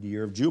had the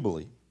year of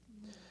Jubilee.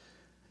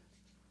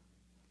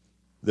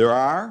 There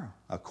are,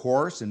 of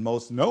course, and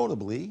most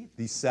notably,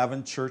 the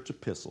 7 church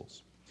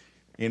epistles,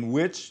 in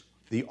which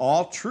the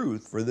all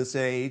truth for this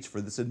age,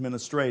 for this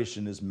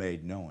administration, is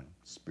made known.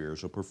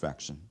 Spiritual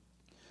perfection.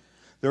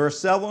 There are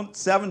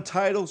 7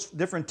 titles,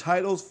 different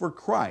titles for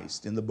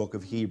Christ in the book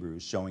of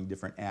Hebrews, showing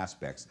different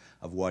aspects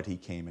of what he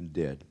came and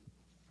did.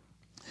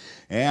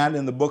 And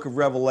in the book of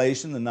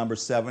Revelation, the number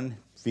 7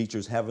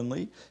 features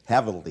heavily.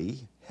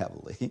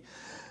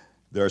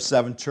 There are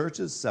 7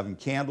 churches, 7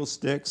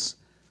 candlesticks,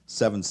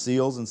 7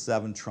 seals, and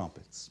 7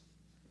 trumpets.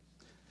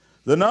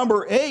 The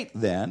number 8,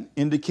 then,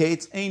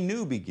 indicates a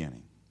new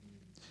beginning.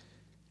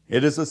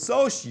 It is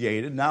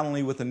associated not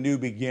only with a new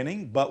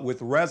beginning, but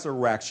with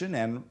resurrection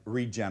and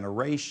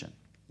regeneration.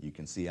 You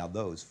can see how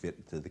those fit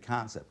into the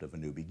concept of a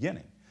new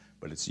beginning,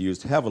 but it's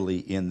used heavily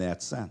in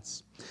that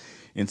sense.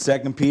 In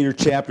 2 Peter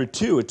chapter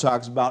 2, it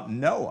talks about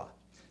Noah.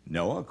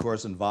 Noah, of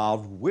course,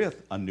 involved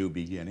with a new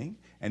beginning,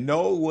 and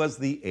Noah was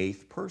the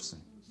 8th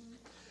person.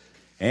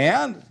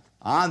 And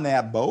on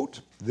that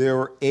boat, there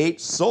were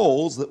 8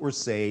 souls that were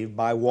saved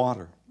by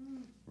water.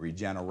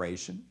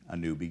 Regeneration, a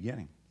new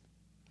beginning.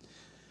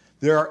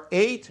 There are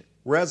 8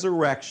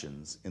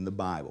 resurrections in the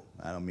Bible.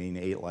 I don't mean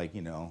 8 like,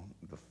 the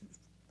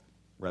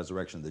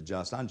resurrection of the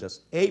just. I'm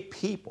just 8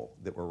 people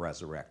that were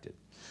resurrected.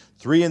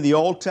 3 in the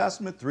Old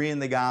Testament, 3 in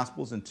the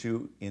Gospels, and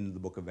 2 in the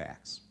book of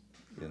Acts.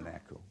 Isn't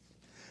that cool?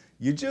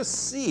 You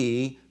just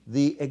see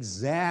the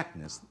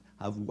exactness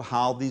of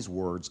how these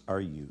words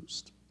are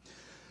used.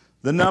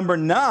 The number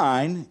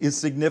 9 is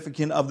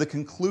significant of the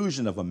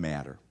conclusion of a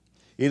matter.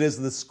 It is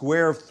the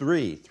square of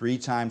 3. 3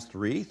 times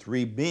 3,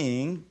 3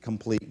 being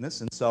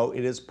completeness, and so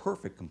it is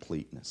perfect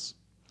completeness.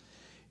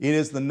 It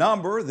is the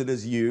number that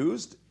is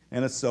used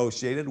and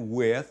associated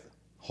with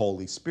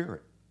Holy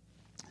Spirit.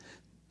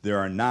 There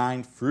are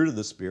 9 fruit of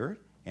the Spirit,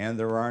 and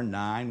there are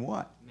 9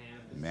 what?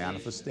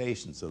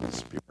 Manifestations of the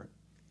Spirit.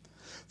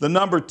 The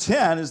number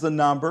 10 is the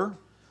number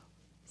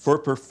for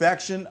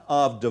perfection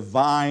of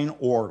divine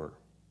order.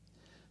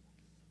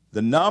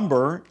 The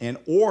number and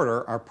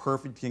order are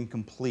perfect and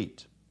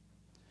complete.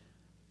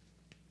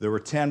 There were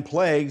 10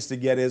 plagues to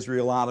get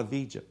Israel out of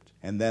Egypt,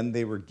 and then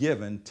they were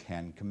given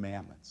 10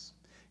 commandments.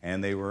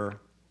 And they were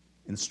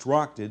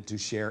instructed to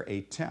share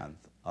a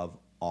tenth of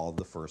all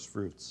the first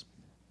fruits.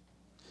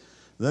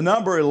 The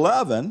number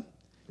 11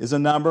 is a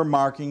number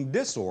marking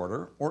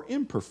disorder or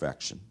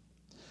imperfection.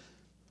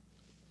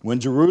 When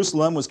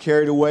Jerusalem was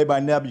carried away by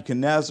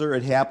Nebuchadnezzar,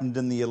 it happened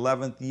in the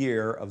 11th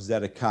year of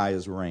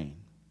Zedekiah's reign.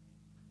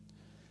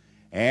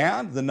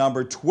 And the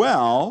number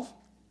 12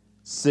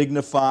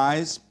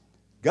 signifies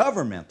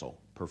governmental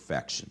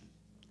perfection.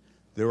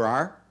 There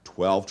are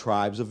 12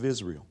 tribes of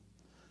Israel,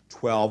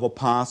 12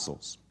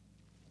 apostles.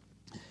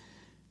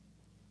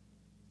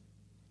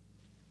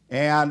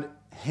 And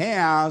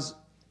has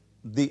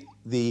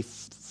the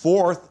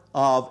fourth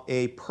of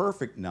a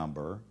perfect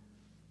number,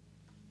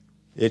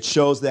 it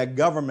shows that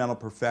governmental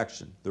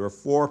perfection. There are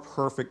 4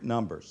 perfect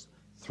numbers.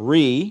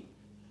 3,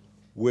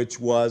 which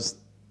was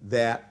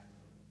that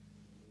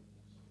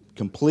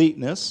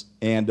completeness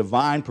and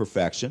divine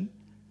perfection.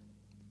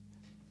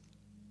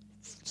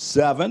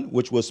 7,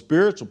 which was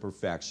spiritual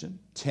perfection.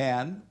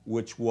 10,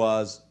 which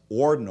was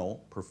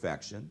ordinal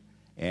perfection.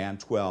 And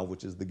 12,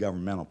 which is the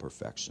governmental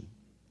perfection.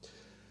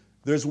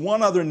 There's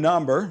one other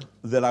number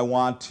that I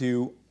want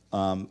to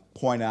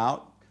point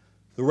out.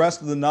 The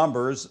rest of the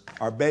numbers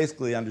are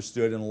basically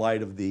understood in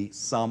light of the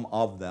sum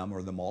of them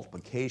or the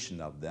multiplication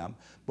of them.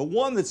 But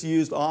one that's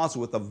used also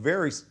with a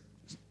very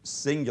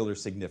singular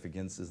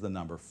significance is the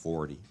number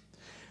 40.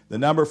 The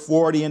number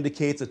 40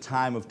 indicates a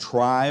time of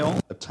trial,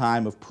 a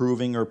time of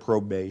proving or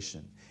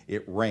probation.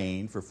 It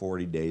rained for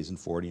 40 days and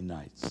 40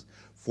 nights.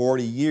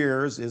 40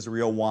 years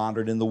Israel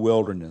wandered in the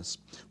wilderness.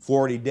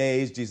 40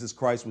 days Jesus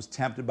Christ was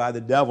tempted by the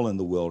devil in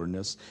the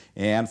wilderness.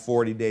 And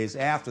 40 days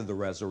after the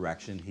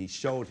resurrection, he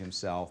showed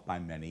himself by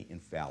many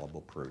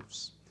infallible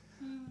proofs.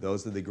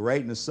 Those are the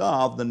greatness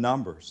of the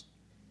numbers.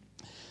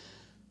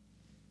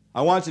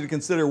 I want you to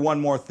consider one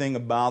more thing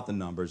about the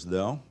numbers,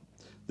 though.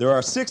 There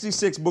are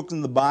 66 books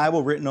in the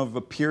Bible written over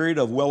a period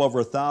of well over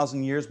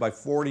 1,000 years by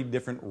 40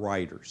 different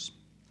writers.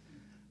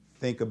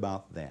 Think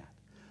about that.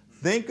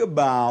 Think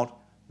about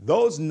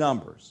those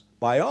numbers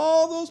by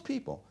all those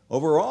people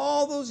over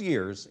all those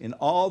years in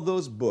all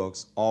those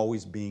books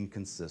always being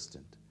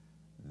consistent.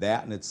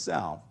 That in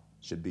itself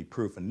should be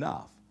proof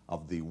enough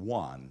of the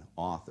one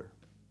author.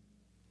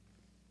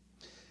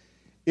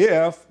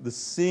 If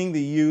seeing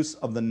the use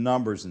of the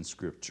numbers in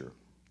Scripture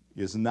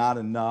is not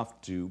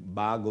enough to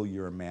boggle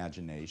your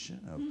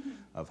imagination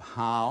of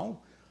how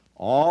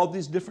all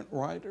these different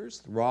writers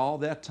through all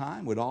that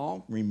time would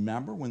all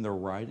remember when they're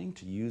writing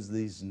to use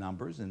these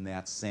numbers in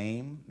that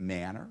same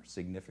manner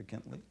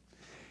significantly.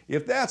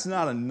 If that's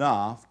not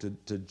enough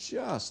to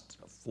just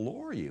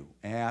floor you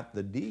at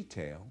the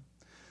detail,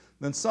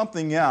 then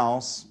something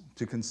else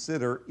to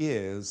consider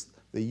is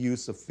the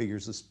use of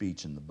figures of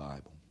speech in the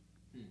Bible.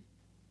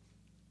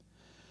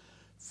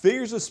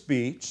 Figures of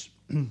speech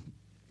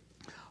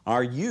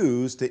are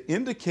used to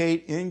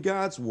indicate in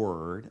God's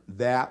Word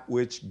that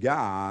which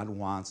God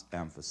wants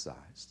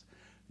emphasized.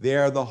 They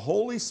are the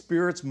Holy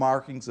Spirit's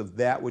markings of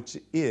that which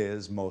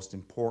is most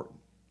important.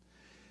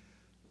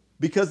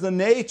 Because the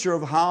nature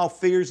of how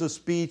figures of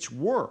speech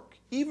work,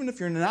 even if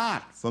you're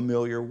not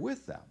familiar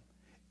with them,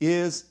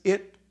 is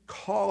it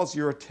calls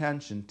your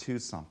attention to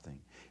something.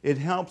 It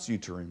helps you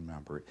to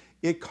remember it.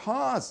 It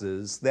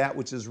causes that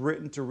which is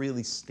written to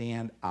really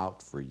stand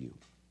out for you.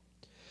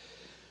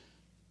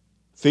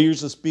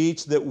 Figures of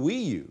speech that we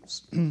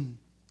use do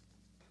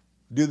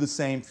the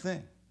same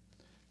thing.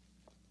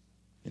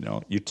 You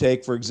know, you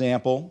take, for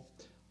example,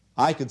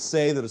 I could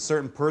say that a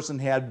certain person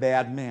had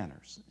bad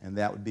manners, and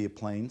that would be a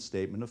plain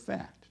statement of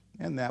fact,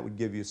 and that would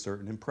give you a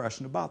certain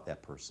impression about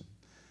that person.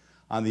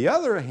 On the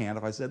other hand,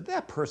 if I said,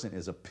 that person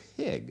is a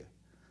pig,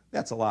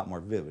 that's a lot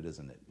more vivid,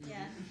 isn't it?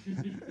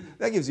 Yeah.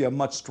 That gives you a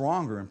much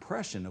stronger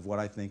impression of what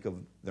I think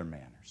of their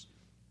manners.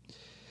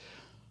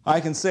 I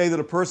can say that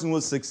a person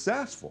was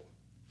successful,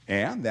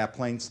 and that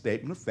plain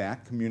statement of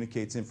fact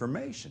communicates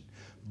information.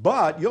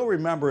 But you'll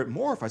remember it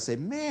more if I say,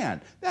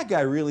 man, that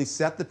guy really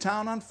set the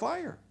town on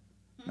fire.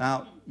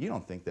 Now, you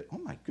don't think that, oh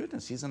my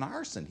goodness, he's an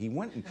arson. He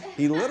went and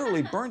he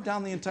literally burned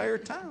down the entire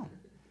town.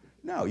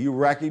 No, you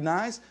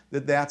recognize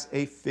that that's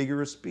a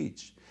figure of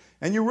speech.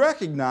 And you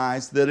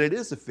recognize that it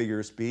is a figure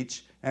of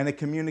speech and it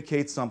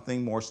communicates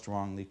something more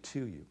strongly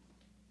to you.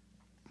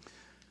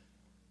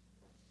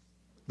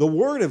 The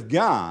Word of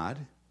God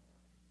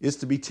is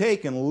to be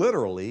taken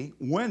literally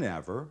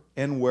whenever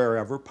and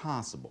wherever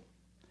possible.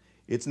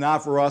 It's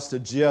not for us to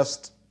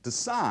just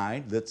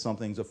decide that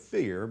something's a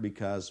figure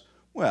because,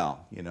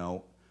 well, you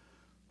know,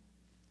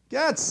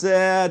 God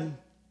said,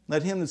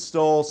 let him that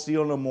stole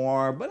steal no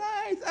more, but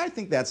I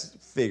think that's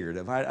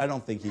figurative. I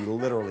don't think he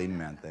literally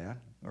meant that,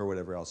 or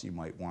whatever else you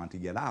might want to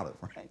get out of,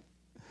 right?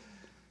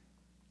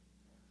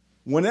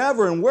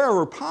 Whenever and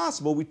wherever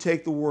possible, we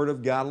take the Word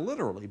of God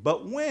literally.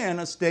 But when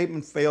a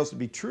statement fails to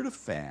be true to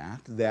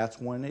fact, that's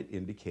when it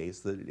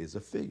indicates that it is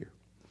a figure.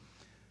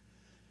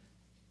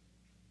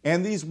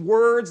 And these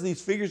words,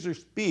 these figures of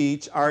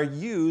speech, are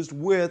used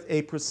with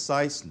a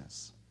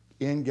preciseness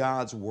in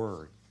God's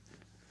Word.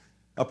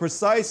 A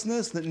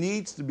preciseness that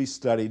needs to be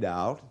studied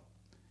out,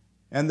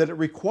 and that it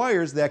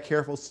requires that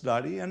careful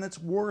study, and it's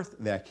worth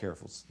that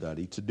careful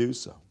study to do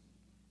so.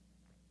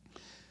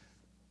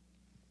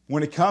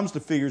 When it comes to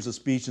figures of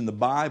speech in the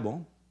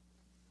Bible,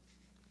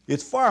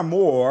 it's far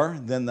more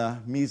than the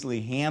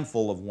measly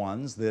handful of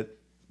ones that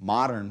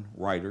modern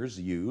writers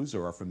use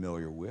or are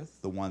familiar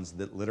with, the ones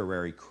that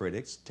literary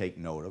critics take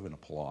note of and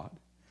applaud.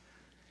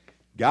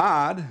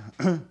 God,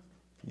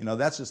 you know,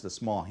 that's just a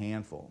small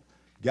handful.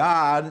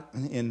 God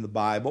in the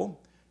Bible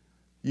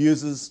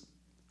uses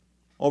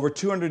over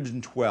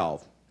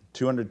 212,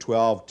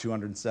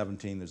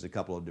 217, there's a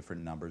couple of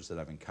different numbers that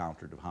I've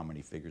encountered of how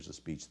many figures of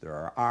speech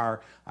there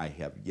are. I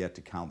have yet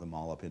to count them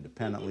all up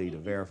independently to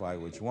verify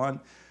which one.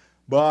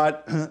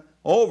 But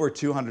over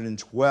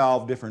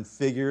 212 different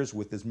figures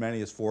with as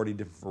many as 40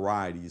 different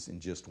varieties in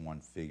just one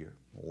figure.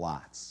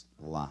 Lots.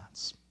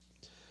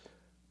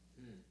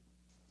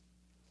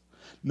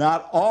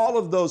 Not all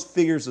of those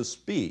figures of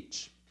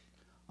speech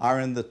are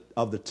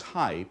of the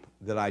type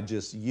that I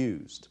just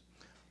used,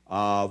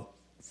 of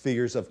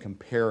figures of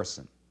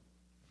comparison.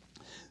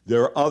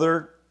 There are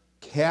other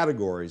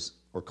categories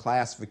or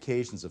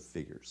classifications of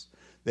figures.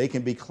 They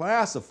can be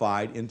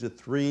classified into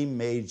three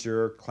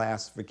major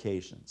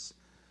classifications.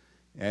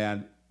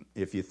 And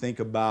if you think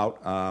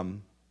about,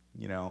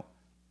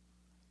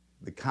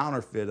 the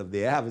counterfeit of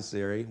the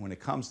adversary when it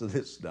comes to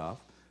this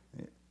stuff,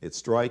 it's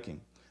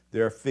striking.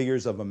 There are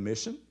figures of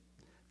omission,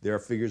 there are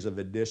figures of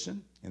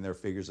addition, and there are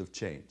figures of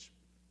change.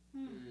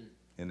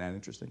 Isn't that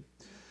interesting?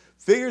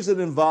 Figures that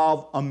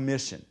involve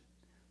omission,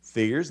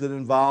 figures that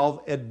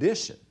involve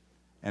addition,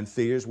 and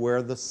figures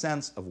where the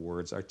sense of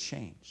words are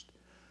changed.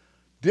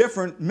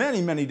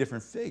 Many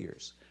different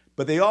figures,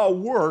 but they all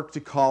work to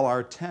call our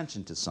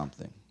attention to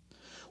something.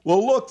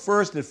 We'll look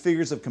first at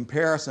figures of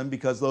comparison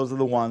because those are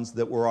the ones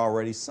that we're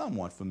already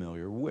somewhat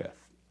familiar with.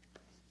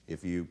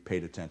 If you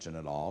paid attention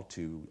at all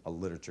to a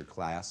literature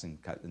class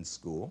in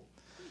school.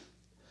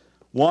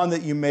 One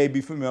that you may be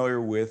familiar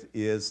with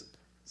is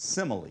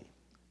simile,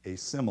 a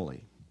simile.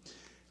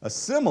 A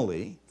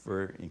simile,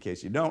 in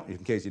case you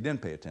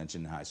didn't pay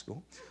attention in high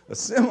school, a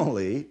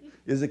simile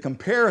is a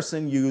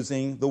comparison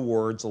using the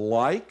words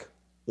like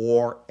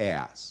or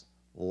as.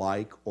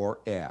 Like or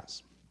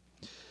as.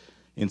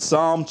 In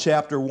Psalm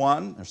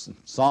 1,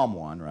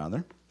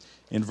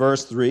 in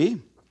verse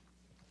 3,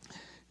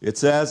 it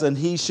says, "And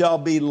he shall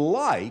be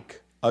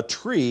like a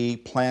tree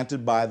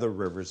planted by the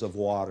rivers of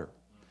water."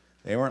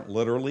 They weren't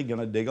literally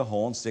going to dig a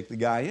hole and stick the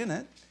guy in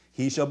it.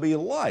 He shall be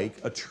like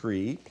a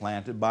tree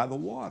planted by the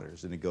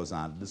waters. And it goes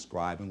on to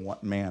describe in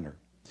what manner.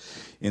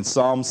 In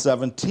Psalm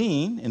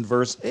 17, in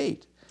verse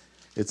 8,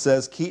 it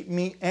says, "Keep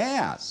me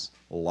as,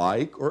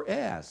 like or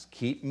as,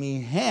 keep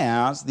me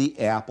as the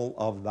apple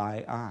of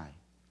thy eye."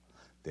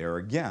 There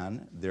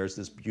again, there's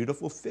this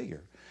beautiful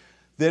figure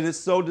that is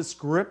so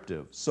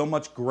descriptive, so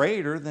much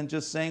greater than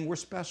just saying we're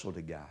special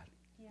to God.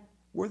 Yeah.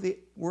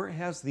 Where it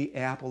has the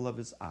apple of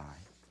his eye.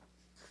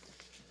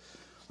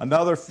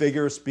 Another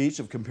figure of speech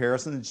of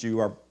comparison that you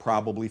are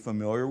probably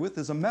familiar with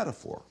is a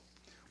metaphor.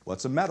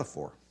 What's a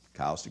metaphor?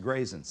 Cows to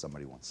graze in,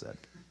 somebody once said.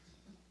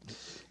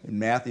 In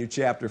Matthew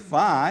chapter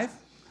 5,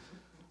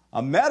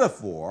 a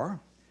metaphor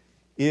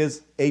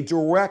is a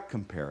direct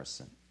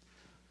comparison.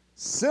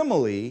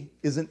 Simile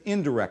is an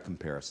indirect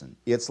comparison.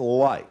 It's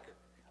like.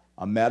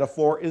 A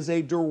metaphor is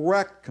a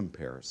direct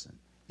comparison.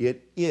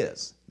 It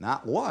is.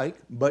 Not like,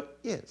 but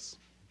is.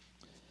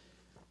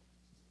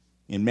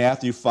 In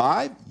Matthew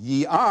 5,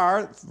 ye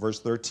are, verse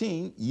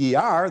 13, ye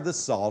are the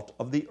salt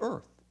of the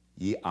earth.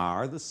 Ye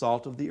are the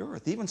salt of the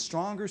earth. Even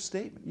stronger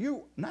statement.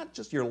 You, not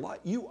just your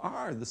light, you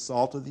are the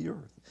salt of the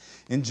earth.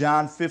 In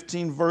John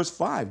 15, verse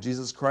 5,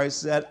 Jesus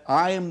Christ said,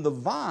 "I am the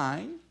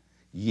vine,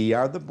 ye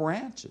are the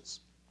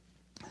branches."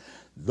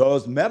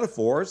 Those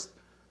metaphors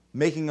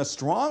making a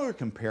stronger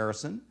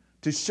comparison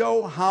to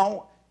show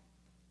how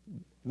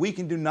we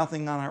can do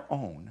nothing on our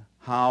own,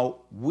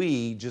 how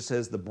we, just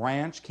as the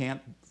branch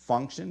can't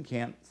function,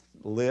 can't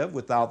live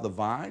without the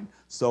vine,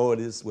 so it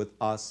is with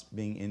us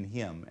being in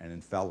him and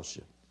in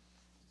fellowship.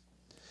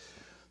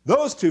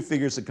 Those two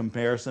figures of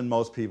comparison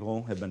most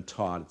people have been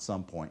taught at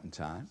some point in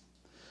time.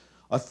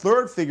 A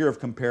third figure of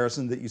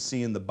comparison that you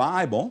see in the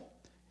Bible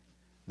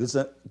is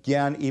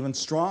again even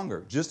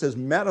stronger. Just as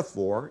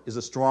metaphor is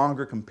a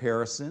stronger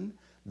comparison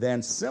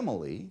than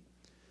simile,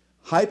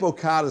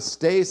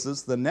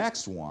 hypokatastasis, the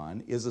next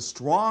one, is a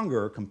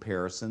stronger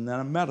comparison than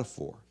a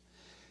metaphor.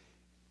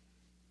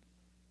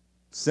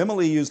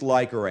 Simile used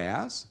like or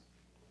as.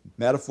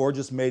 Metaphor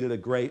just made it a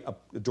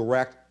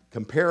direct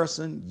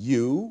comparison.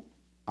 You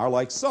are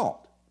like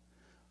salt.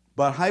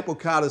 But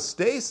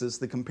hypokatastasis,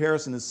 the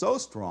comparison is so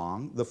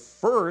strong, the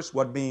first,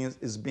 what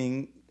is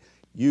being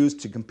used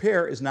to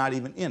compare, is not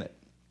even in it.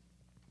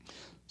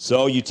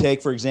 So you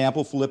take, for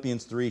example,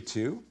 Philippians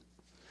 3:2.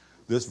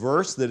 This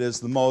verse that is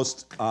the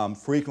most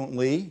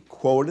frequently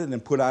quoted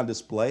and put on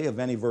display of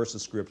any verse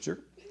of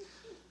Scripture.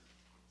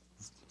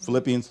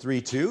 Philippians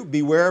 3:2,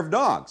 beware of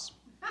dogs.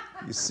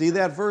 You see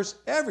that verse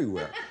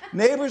everywhere.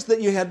 Neighbors that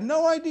you had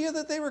no idea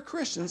that they were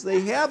Christians, they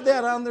have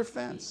that on their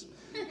fence.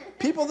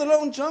 People that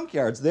own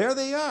junkyards, there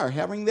they are,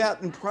 having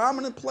that in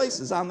prominent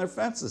places on their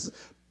fences,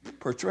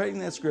 portraying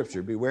that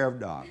Scripture, beware of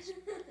dogs.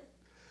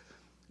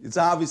 It's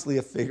obviously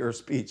a figure of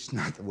speech,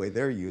 not the way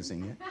they're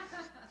using it.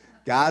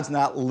 God's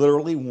not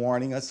literally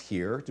warning us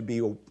here to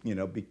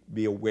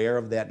be aware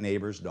of that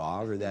neighbor's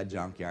dog or that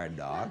junkyard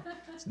dog.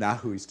 It's not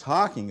who he's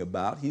talking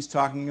about. He's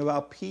talking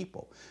about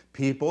people.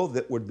 People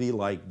that would be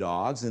like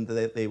dogs and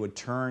that they would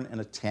turn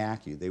and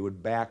attack you. They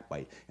would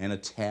backbite and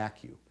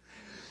attack you.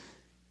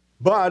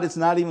 But it's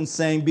not even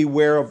saying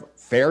beware of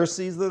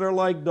Pharisees that are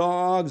like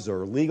dogs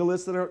or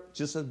legalists that are,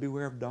 just says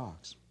beware of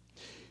dogs.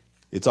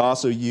 It's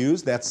also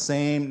used, that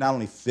same, not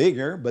only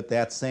figure, but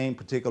that same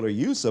particular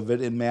use of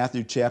it in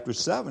Matthew chapter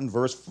 7,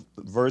 verse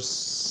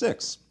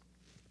 6.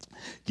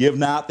 Give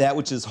not that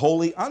which is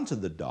holy unto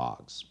the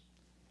dogs.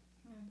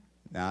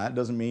 Now, that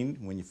doesn't mean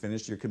when you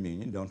finish your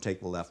communion, don't take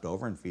the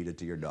leftover and feed it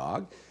to your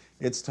dog.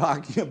 It's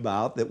talking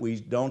about that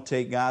we don't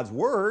take God's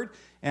word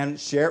and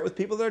share it with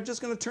people that are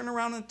just going to turn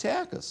around and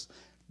attack us.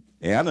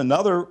 And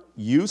another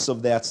use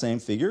of that same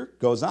figure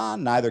goes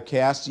on, neither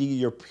cast ye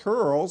your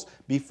pearls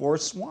before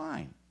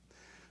swine.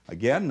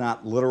 Again,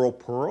 not literal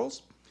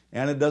pearls,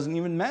 and it doesn't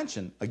even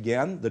mention,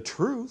 again, the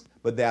truth,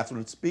 but that's what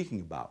it's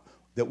speaking about.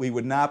 That we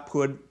would not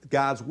put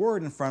God's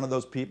word in front of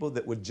those people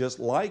that would, just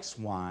like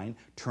swine,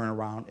 turn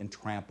around and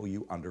trample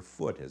you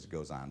underfoot, as it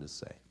goes on to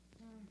say.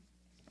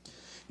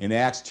 In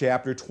Acts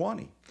chapter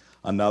 20,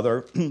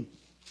 another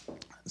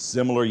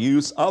similar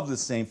use of the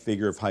same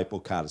figure of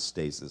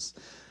hypocatastasis.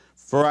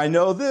 For I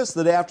know this,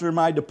 that after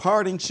my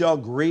departing shall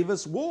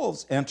grievous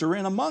wolves enter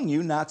in among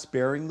you, not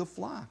sparing the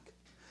flock.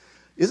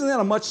 Isn't that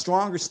a much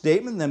stronger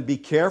statement than be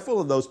careful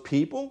of those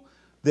people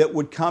that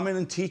would come in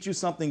and teach you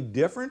something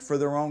different for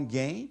their own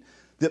gain,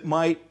 that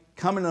might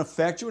come and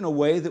affect you in a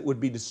way that would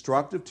be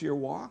destructive to your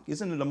walk?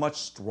 Isn't it a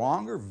much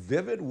stronger,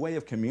 vivid way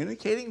of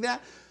communicating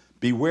that?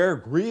 Beware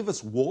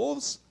grievous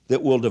wolves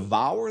that will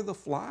devour the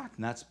flock,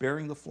 not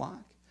sparing the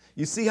flock.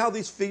 You see how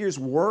these figures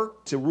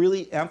work to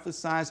really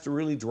emphasize, to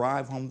really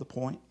drive home the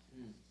point?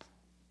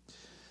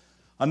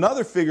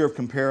 Another figure of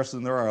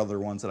comparison, there are other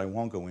ones that I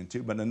won't go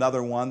into, but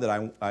another one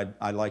that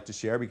I'd like to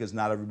share, because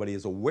not everybody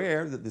is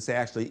aware that this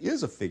actually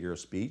is a figure of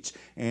speech,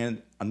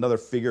 and another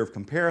figure of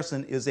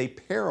comparison is a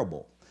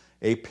parable.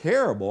 A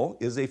parable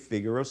is a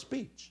figure of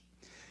speech.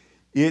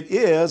 It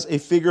is a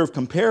figure of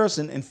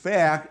comparison. In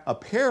fact, a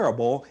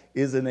parable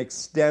is an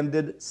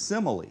extended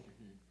simile.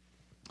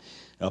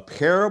 A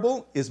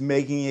parable is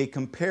making a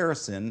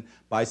comparison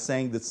by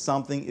saying that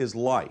something is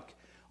like.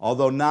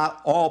 Although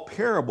not all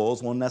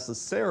parables will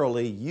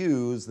necessarily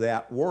use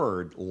that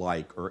word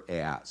like or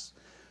as.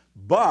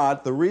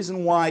 But the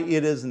reason why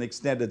it is an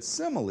extended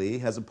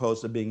simile as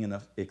opposed to being an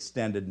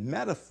extended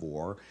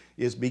metaphor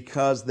is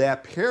because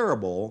that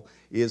parable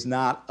is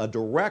not a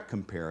direct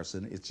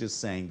comparison. It's just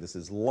saying this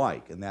is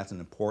like. And that's an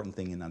important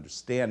thing in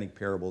understanding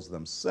parables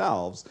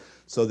themselves,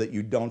 so that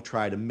you don't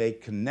try to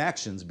make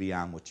connections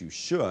beyond what you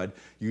should.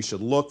 You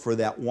should look for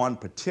that one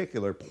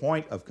particular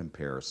point of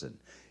comparison.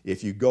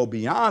 If you go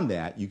beyond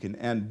that, you can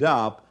end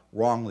up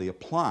wrongly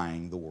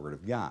applying the Word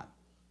of God.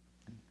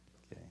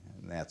 Okay,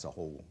 and that's a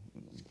whole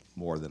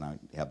more than I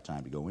have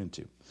time to go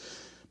into.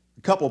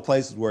 A couple of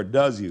places where it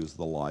does use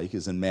the like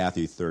is in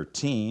Matthew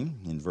 13,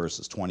 in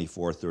verses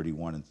 24,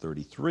 31, and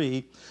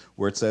 33,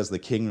 where it says, the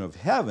kingdom of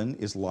heaven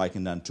is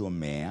likened unto a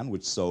man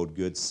which sowed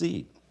good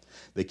seed.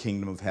 The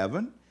kingdom of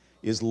heaven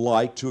is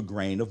like to a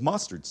grain of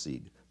mustard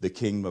seed. The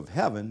kingdom of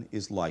heaven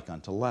is like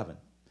unto leaven.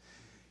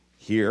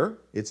 Here,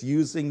 it's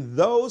using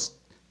those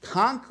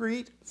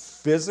concrete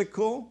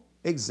physical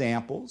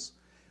examples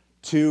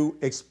to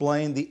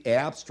explain the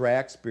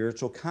abstract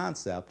spiritual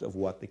concept of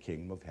what the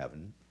kingdom of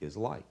heaven is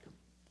like.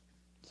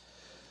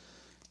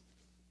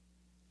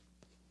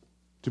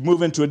 To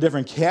move into a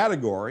different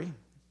category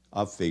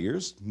of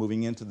figures,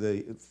 moving into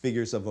the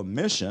figures of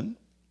omission,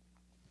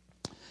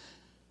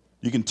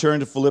 you can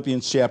turn to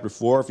Philippians chapter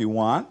 4 if you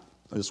want.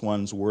 This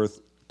one's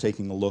worth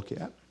taking a look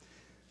at.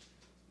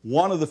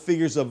 One of the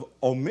figures of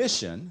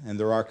omission, and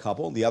there are a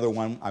couple, the other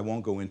one I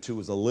won't go into,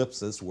 is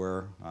ellipsis,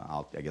 where,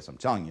 I guess I'm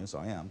telling you, so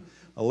I am.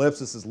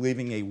 Ellipsis is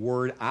leaving a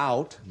word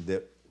out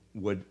that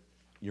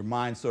your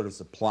mind sort of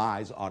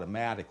supplies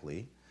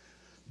automatically.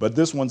 But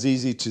this one's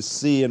easy to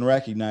see and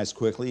recognize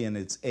quickly, and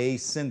it's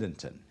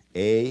ascendanton.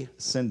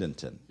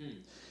 Ascendanton.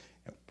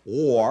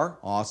 Or,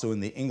 also in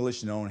the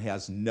English known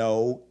as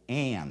no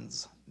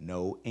ands.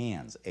 No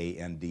ands.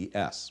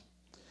 A-N-D-S.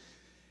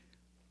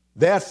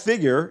 That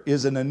figure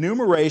is an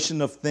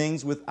enumeration of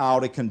things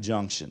without a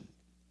conjunction.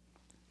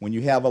 When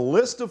you have a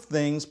list of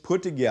things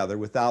put together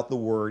without the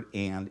word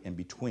and in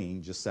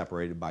between, just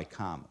separated by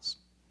commas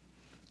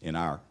in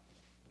our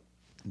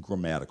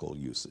grammatical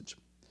usage.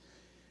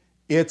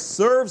 It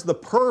serves the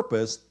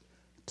purpose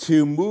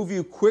to move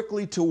you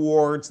quickly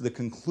towards the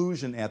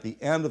conclusion at the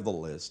end of the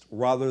list,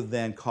 rather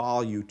than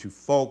call you to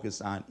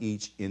focus on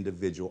each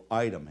individual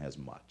item as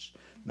much.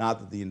 Not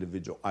that the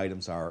individual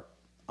items are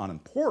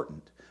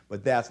unimportant,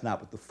 but that's not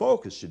what the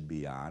focus should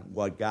be on.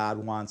 What God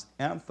wants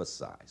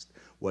emphasized,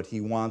 what he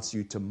wants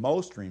you to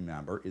most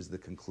remember, is the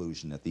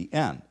conclusion at the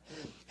end.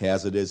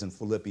 As it is in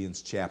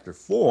Philippians chapter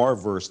 4,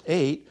 verse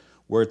 8,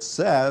 where it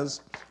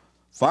says,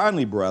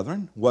 finally,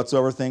 brethren,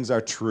 whatsoever things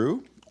are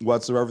true,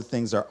 whatsoever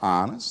things are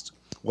honest,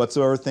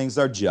 whatsoever things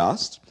are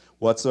just,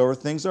 whatsoever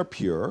things are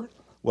pure,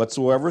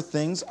 whatsoever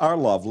things are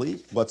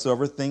lovely,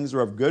 whatsoever things are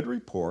of good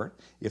report,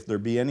 if there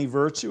be any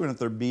virtue and if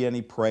there be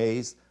any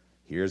praise,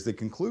 here's the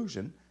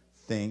conclusion,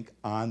 think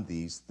on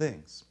these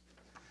things.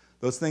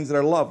 Those things that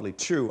are lovely,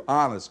 true,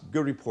 honest,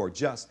 good report,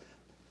 just,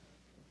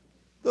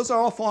 those are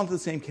all fall into the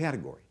same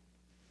category.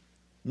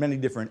 Many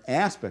different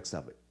aspects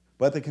of it.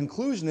 But the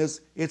conclusion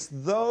is, it's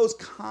those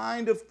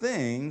kind of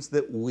things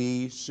that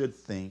we should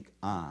think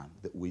on,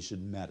 that we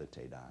should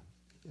meditate on.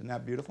 Isn't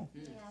that beautiful?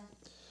 Yeah.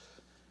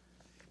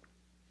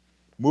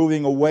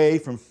 Moving away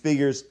from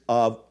figures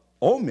of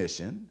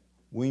omission,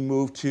 we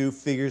move to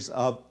figures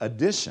of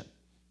addition.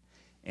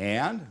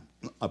 And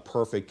a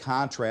perfect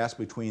contrast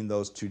between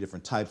those two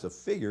different types of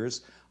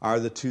figures are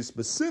the two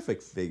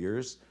specific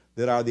figures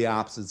that are the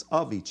opposites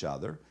of each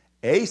other.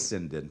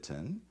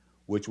 Ascendanton,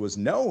 which was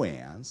no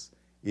ands,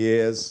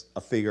 is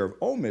a figure of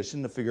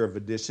omission. The figure of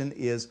addition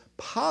is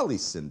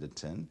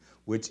polysyndanton,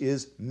 which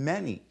is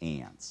many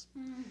ands.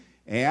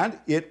 And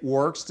it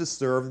works to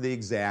serve the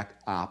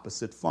exact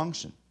opposite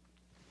function.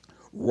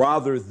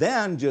 Rather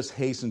than just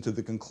hasten to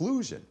the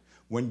conclusion,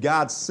 when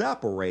God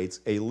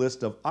separates a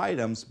list of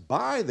items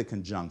by the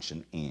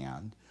conjunction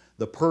and,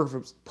 the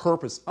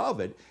purpose of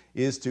it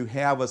is to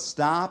have us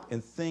stop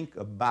and think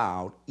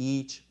about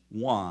each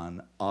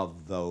one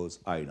of those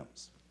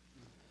items,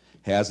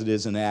 as it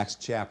is in Acts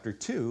chapter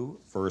 2,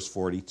 verse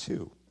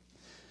 42.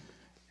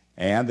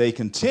 And they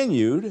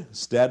continued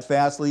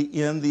steadfastly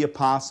in the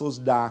apostles'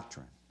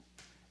 doctrine,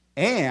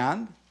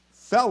 and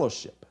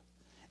fellowship,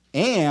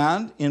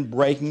 and in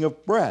breaking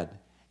of bread,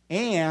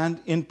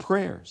 and in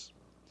prayers.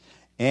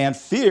 And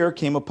fear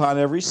came upon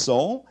every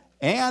soul,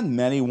 and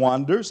many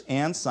wonders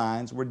and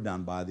signs were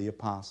done by the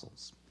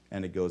apostles.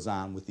 And it goes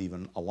on with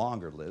even a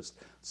longer list,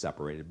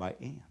 separated by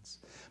ands.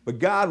 But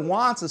God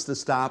wants us to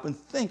stop and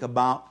think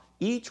about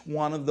each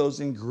one of those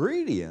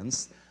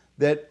ingredients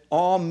that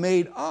all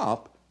made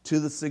up to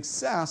the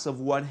success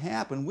of what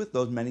happened with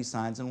those many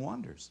signs and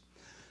wonders.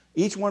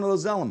 Each one of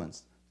those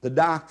elements, the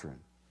doctrine,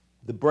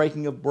 the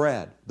breaking of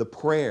bread, the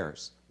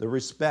prayers, the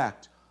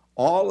respect,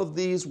 all of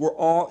these were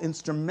all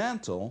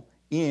instrumental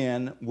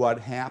in what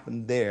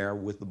happened there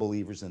with the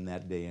believers in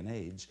that day and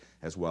age,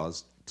 as well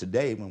as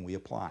today when we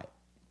apply it.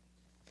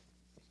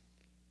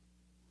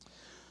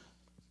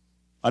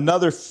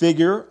 Another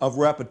figure of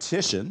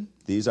repetition,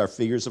 these are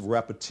figures of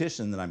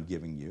repetition that I'm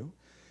giving you.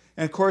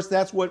 And of course,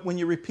 that's what when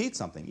you repeat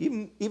something,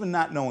 even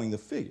not knowing the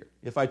figure.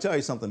 If I tell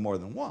you something more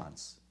than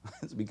once,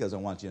 it's because I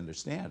want you to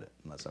understand it,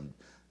 unless I'm,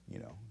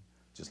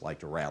 just like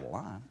to rattle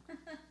on.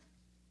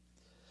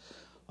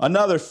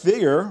 Another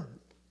figure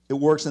that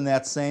works in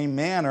that same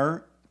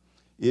manner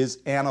is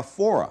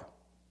anaphora,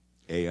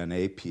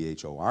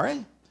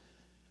 A-N-A-P-H-O-R-A,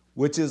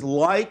 which is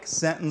like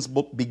sentence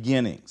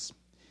beginnings.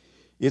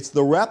 It's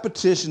the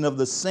repetition of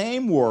the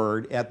same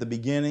word at the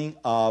beginning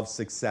of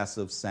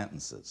successive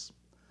sentences.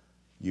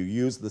 You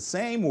use the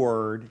same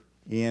word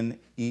in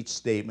each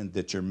statement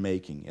that you're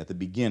making at the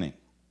beginning.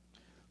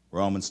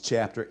 Romans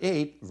chapter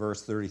 8,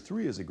 verse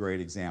 33 is a great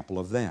example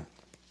of that.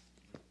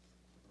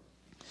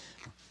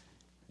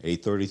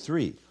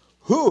 8:33.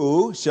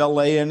 Who shall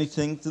lay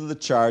anything to the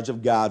charge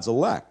of God's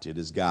elect? It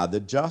is God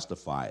that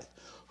justifieth.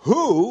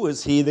 Who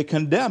is he that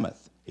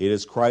condemneth? It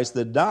is Christ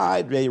that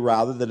died, yea,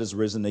 rather that is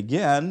risen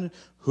again,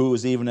 who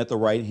is even at the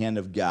right hand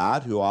of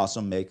God, who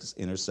also makes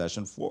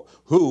intercession for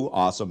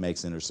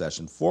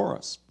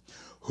us.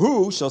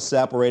 Who shall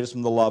separate us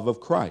from the love of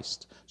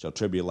Christ? Shall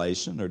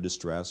tribulation or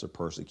distress or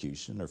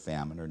persecution or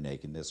famine or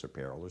nakedness or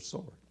peril or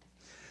sword?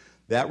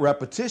 That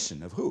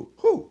repetition of who?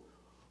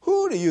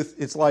 Who do you,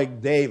 it's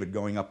like David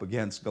going up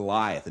against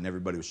Goliath and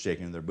everybody was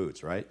shaking in their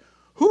boots, right?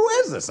 Who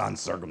is this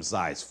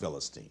uncircumcised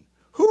Philistine?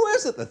 Who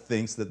is it that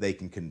thinks that they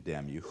can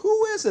condemn you?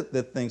 Who is it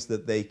that thinks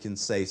that they can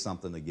say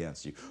something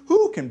against you?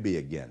 Who can be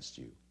against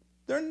you?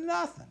 They're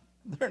nothing.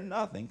 They're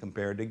nothing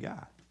compared to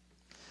God.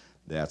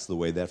 That's the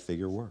way that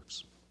figure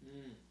works.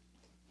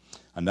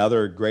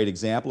 Another great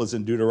example is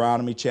in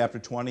Deuteronomy chapter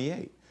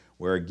 28,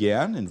 where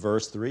again, in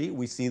verse 3,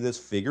 we see this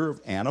figure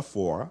of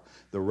anaphora,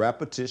 the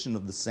repetition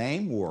of the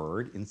same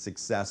word in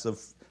successive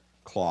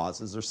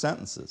clauses or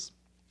sentences.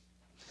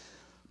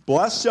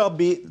 Blessed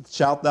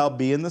shalt thou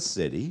be in the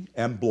city,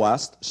 and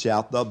blessed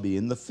shalt thou be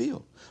in the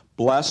field.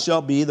 Blessed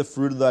shall be the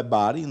fruit of thy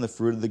body, and the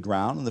fruit of the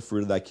ground, and the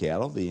fruit of thy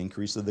cattle, the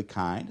increase of the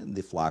kind, and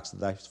the flocks of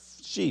thy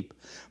sheep.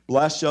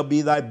 Blessed shall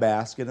be thy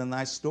basket and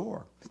thy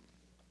store.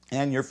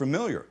 And you're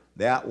familiar.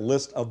 That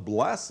list of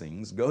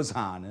blessings goes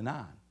on and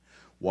on.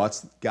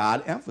 What's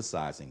God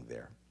emphasizing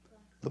there?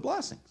 The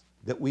blessings.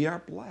 That we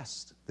are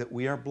blessed. That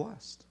we are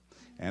blessed.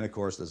 And of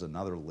course, there's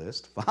another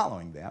list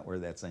following that where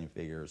that same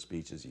figure of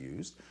speech is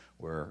used,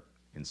 where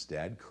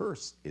instead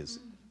curse is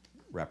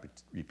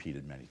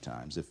repeated many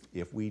times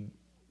if we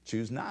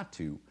choose not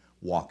to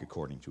walk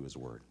according to his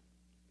word.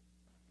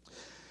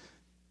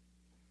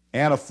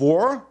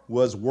 Anaphora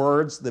was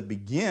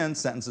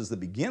sentences that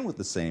begin with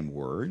the same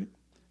word.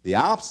 The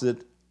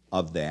opposite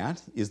of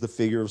that is the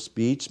figure of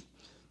speech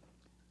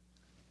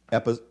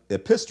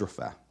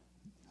epistrophe.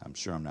 I'm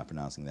sure I'm not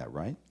pronouncing that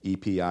right.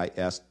 E-P-I-S-T-R-O-P-H-E,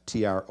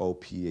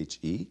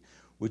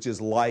 which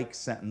is like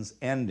sentence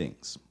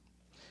endings.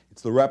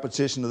 It's the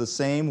repetition of the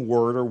same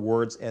word or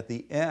words at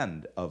the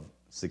end of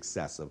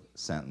successive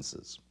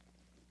sentences.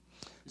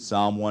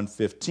 Psalm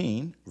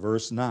 115,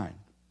 verse 9.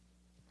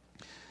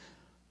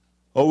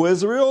 O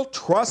Israel,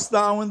 trust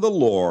thou in the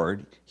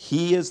Lord.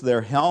 He is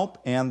their help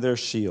and their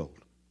shield.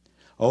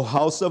 O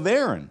house of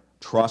Aaron,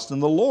 trust in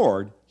the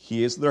Lord.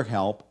 He is their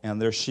help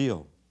and their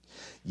shield.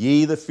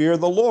 Ye that fear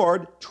the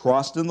Lord,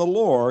 trust in the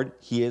Lord.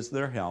 He is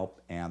their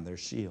help and their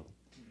shield.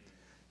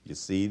 You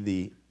see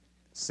the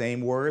same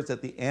words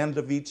at the end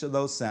of each of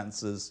those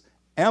sentences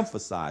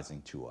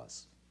emphasizing to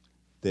us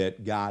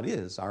that God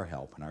is our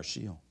help and our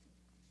shield.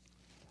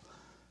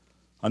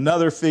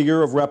 Another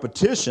figure of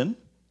repetition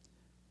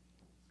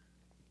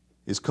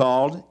is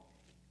called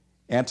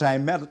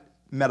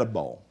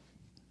anti-metabole,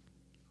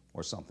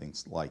 or something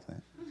like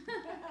that.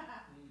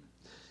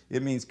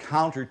 It means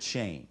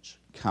counter-change,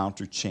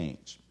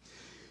 counter-change.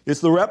 It's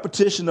the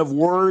repetition of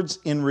words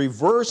in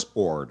reverse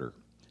order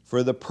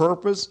for the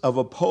purpose of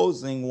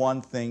opposing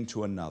one thing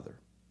to another.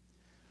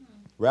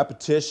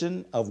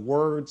 Repetition of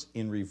words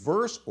in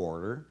reverse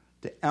order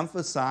to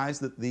emphasize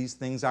that these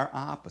things are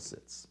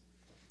opposites,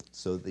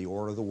 so that the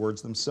order of the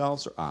words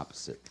themselves are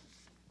opposite.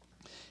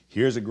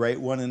 Here's a great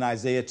one in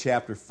Isaiah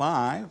chapter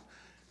 5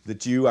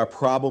 that you are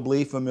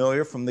probably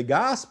familiar from the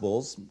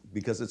Gospels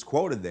because it's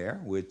quoted there,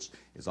 which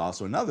is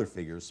also another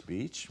figure of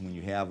speech. When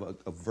you have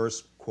a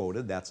verse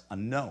quoted, that's a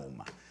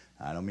gnome.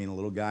 I don't mean a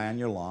little guy on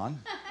your lawn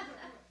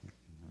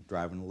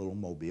driving a little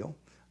mobile.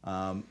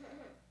 A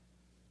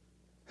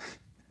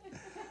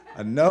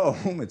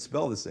gnome, it's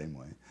spelled the same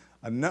way.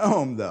 A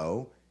gnome,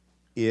 though,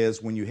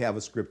 is when you have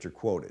a scripture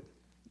quoted.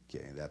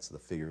 Okay, that's the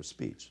figure of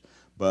speech.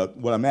 But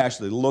what I'm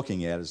actually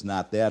looking at is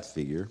not that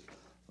figure,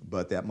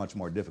 but that much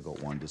more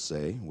difficult one to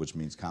say, which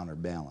means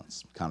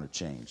counterbalance,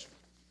 counterchange.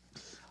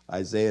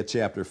 Isaiah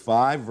chapter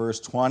 5, verse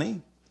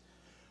 20.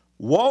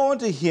 Woe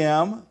unto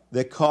him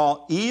that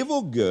call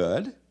evil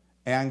good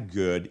and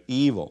good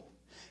evil,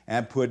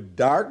 and put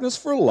darkness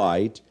for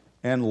light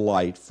and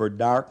light for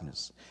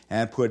darkness,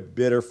 and put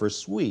bitter for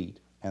sweet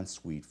and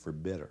sweet for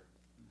bitter.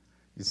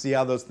 You see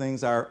how those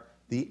things are,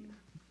 the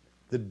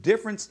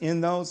difference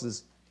in those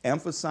is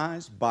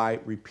emphasized by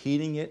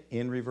repeating it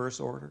in reverse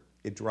order.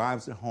 It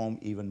drives it home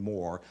even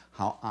more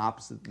how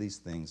opposite these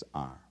things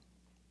are.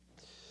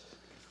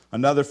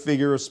 Another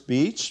figure of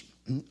speech,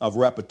 of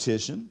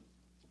repetition,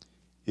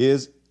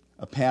 is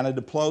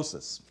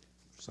epanadiplosis.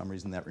 For some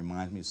reason that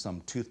reminds me of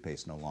some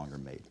toothpaste no longer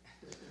made.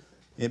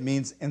 It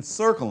means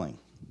encircling.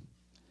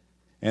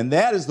 And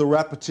that is the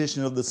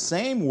repetition of the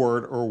same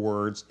word or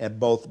words at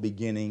both the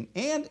beginning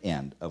and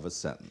end of a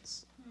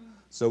sentence.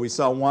 So we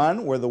saw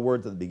one where the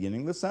words at the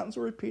beginning of the sentence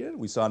were repeated.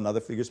 We saw another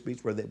figure of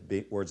speech where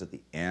the words at the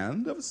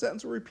end of a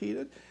sentence were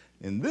repeated.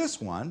 In this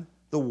one,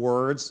 the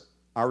words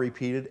are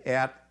repeated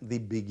at the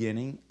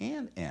beginning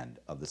and end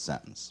of the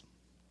sentence.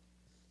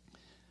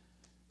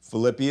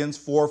 Philippians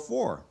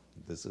 4:4.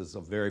 This is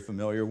a very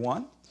familiar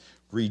one.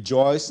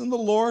 Rejoice in the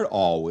Lord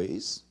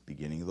always.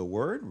 Beginning of the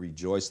word,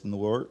 rejoice in the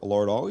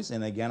Lord always.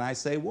 And again I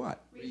say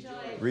what?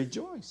 Rejoice.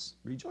 Rejoice.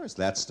 Rejoice.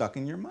 That's stuck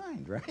in your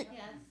mind, right?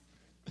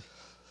 Yes.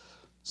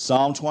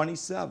 Psalm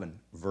 27,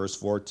 verse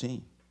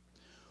 14.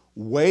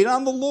 Wait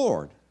on the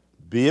Lord,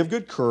 be of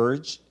good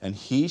courage, and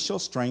he shall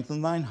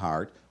strengthen thine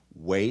heart.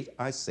 Wait,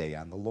 I say,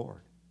 on the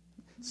Lord.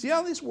 See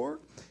how these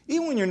work?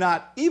 Even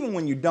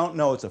when you don't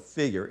know it's a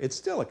figure, it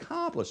still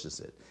accomplishes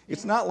it.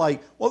 It's not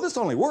like, well, this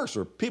only works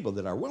for people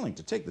that are willing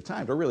to take the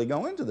time to really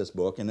go into this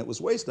book and it was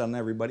wasted on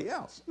everybody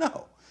else.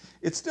 No,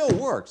 it still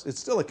works. It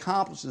still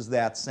accomplishes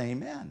that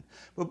same end.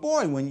 But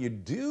boy, when you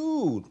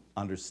do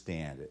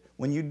understand it,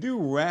 when you do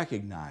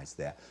recognize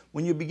that,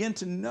 when you begin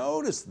to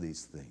notice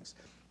these things,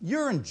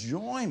 your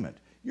enjoyment,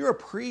 your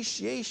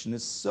appreciation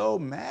is so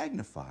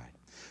magnified.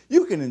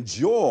 You can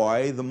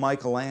enjoy the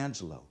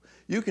Michelangelo.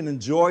 You can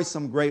enjoy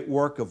some great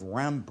work of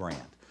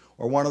Rembrandt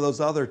or one of those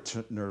other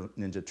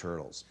Ninja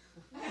Turtles.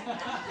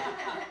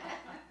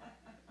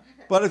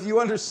 But if you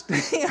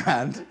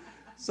understand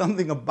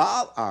something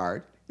about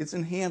art, it's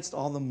enhanced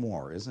all the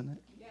more, isn't it?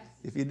 Yes.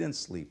 If you didn't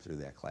sleep through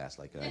that class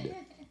like I did.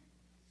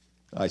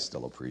 I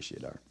still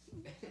appreciate art.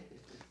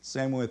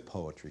 Same with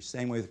poetry,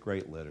 same with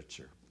great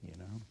literature, you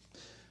know.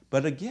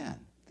 But again,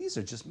 these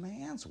are just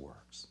man's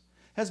works.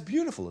 As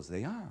beautiful as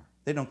they are,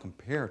 they don't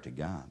compare to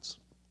God's.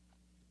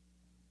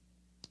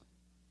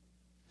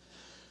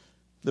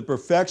 The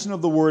perfection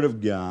of the Word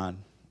of God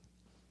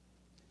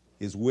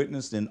is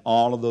witnessed in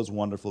all of those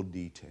wonderful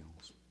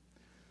details.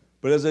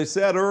 But as I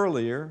said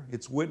earlier,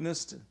 it's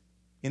witnessed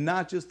in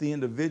not just the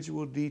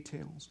individual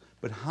details,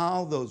 but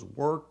how those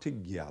work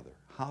together,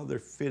 how they're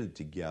fitted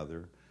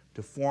together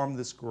to form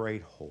this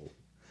great whole,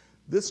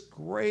 this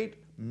great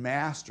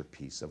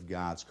masterpiece of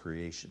God's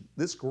creation,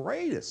 this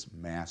greatest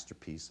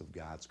masterpiece of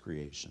God's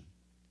creation.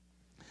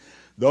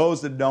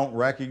 Those that don't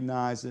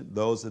recognize it,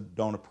 those that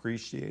don't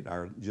appreciate,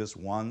 are just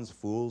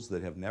fools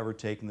that have never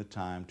taken the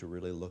time to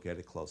really look at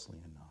it closely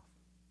enough.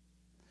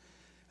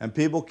 And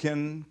people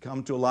can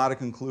come to a lot of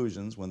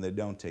conclusions when they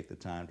don't take the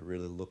time to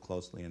really look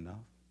closely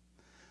enough.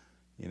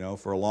 You know,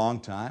 for a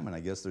long time, and I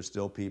guess there's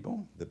still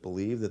people that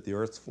believe that the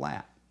earth's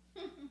flat.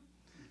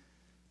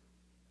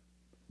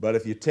 But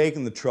if you've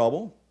taken the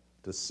trouble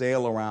to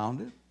sail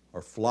around it,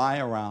 or fly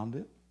around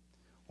it,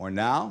 or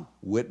now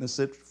witness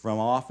it from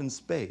off in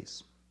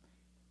space,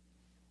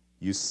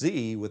 you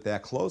see with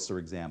that closer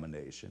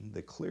examination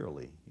that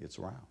clearly it's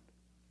round.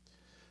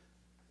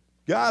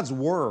 God's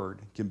Word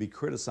can be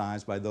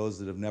criticized by those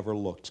that have never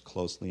looked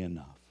closely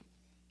enough.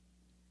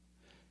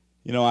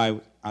 You know,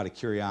 out of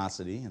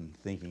curiosity and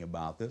thinking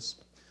about this,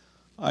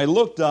 I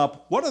looked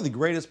up what are the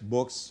greatest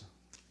books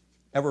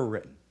ever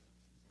written.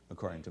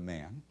 according to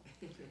man.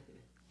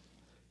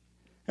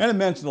 And it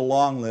mentioned a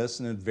long list,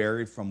 and it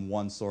varied from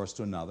one source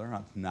to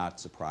another, not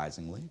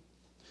surprisingly.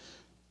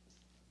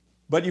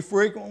 But you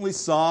frequently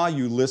saw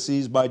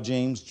Ulysses by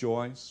James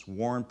Joyce,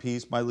 War and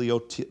Peace by Leo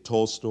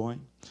Tolstoy,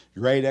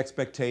 Great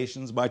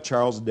Expectations by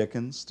Charles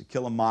Dickens, To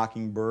Kill a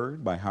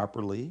Mockingbird by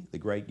Harper Lee, The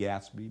Great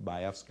Gatsby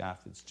by F.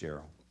 Scott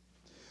Fitzgerald.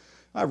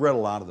 I've read a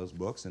lot of those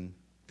books, and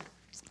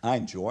I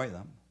enjoy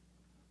them.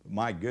 But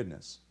my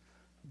goodness,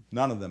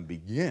 none of them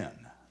begin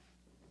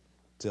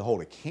to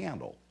hold a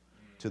candle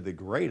to the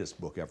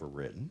greatest book ever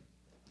written,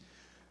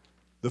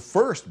 the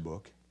first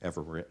book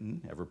ever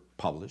written, ever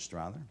published,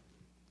 rather,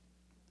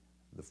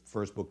 the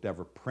first book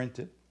ever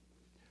printed,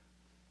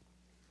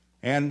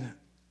 and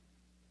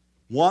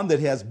one that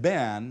has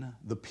been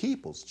the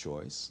people's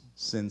choice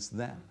since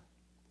then.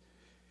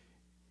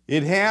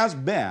 It has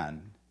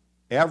been,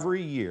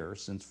 every year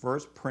since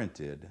first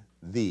printed,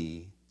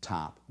 the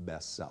top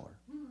bestseller.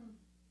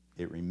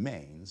 It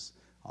remains,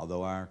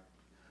 although our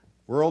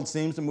world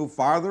seems to move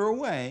farther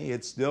away,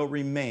 it still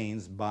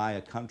remains by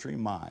a country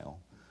mile,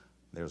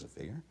 there's a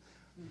figure,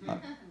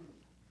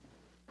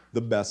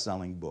 the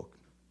best-selling book.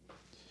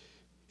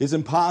 It's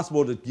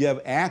impossible to give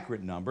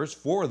accurate numbers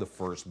for the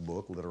first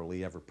book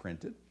literally ever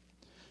printed,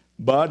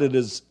 but it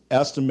is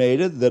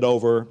estimated that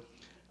over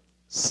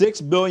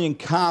 6 billion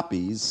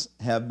copies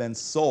have been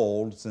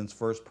sold since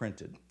first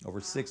printed,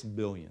 over 6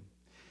 billion.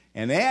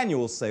 And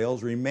annual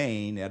sales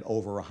remain at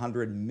over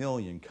 100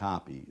 million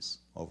copies,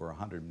 over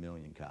 100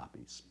 million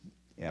copies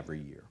every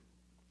year.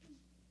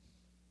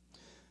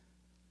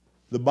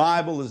 The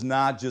Bible is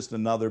not just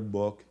another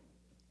book,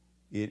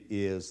 it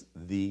is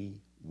the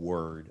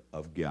Word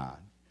of God,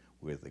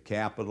 with a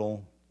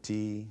capital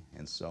T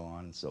and so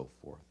on and so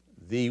forth.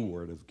 The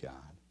Word of God.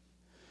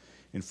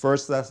 In 1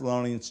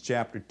 Thessalonians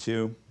chapter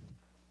 2,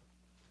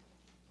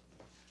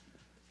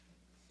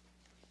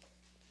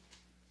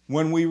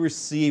 when we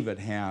receive it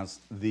as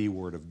the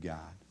Word of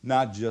God,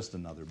 not just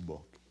another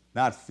book,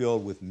 not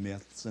filled with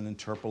myths and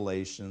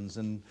interpolations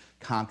and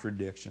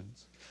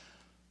contradictions,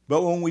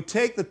 but when we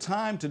take the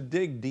time to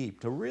dig deep,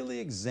 to really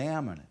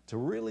examine it, to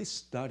really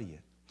study it,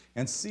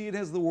 and see it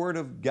as the Word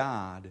of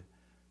God,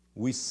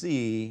 we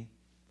see,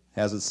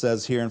 as it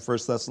says here in 1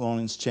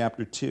 Thessalonians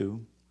chapter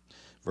 2,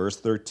 verse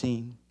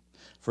 13,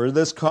 "For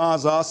this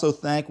cause also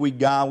thank we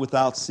God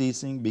without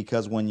ceasing,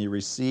 because when ye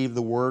received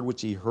the word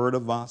which ye heard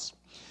of us,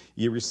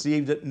 ye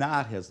received it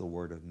not as the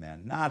word of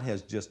men," not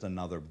as just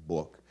another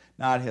book,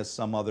 not as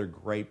some other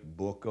great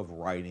book of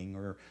writing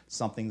or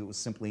something that was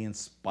simply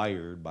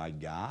inspired by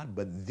God,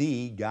 but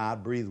the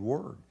God-breathed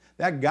Word.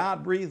 That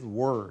God-breathed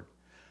Word,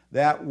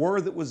 that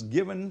Word that was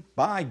given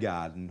by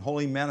God, and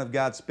holy men of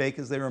God spake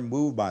as they were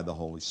moved by the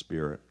Holy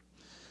Spirit.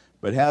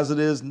 But as it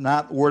is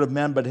not the word of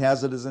men, but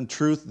as it is in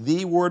truth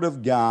the Word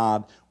of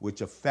God,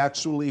 which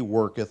effectually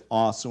worketh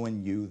also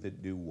in you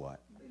that do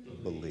what?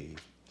 Believe.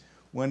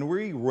 When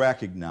we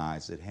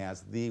recognize it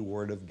as the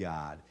Word of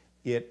God,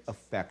 it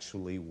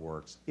effectually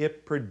works.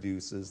 It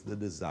produces the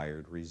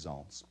desired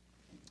results.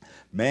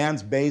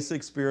 Man's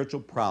basic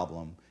spiritual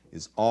problem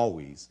is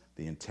always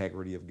the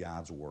integrity of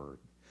God's Word.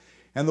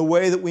 And the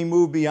way that we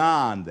move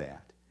beyond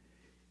that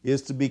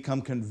is to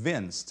become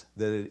convinced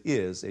that it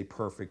is a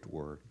perfect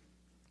Word.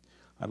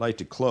 I'd like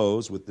to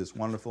close with this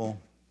wonderful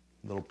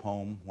little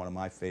poem, one of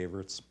my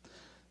favorites,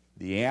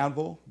 "The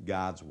Anvil,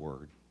 God's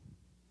Word."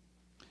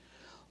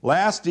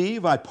 Last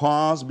eve I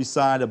paused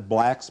beside a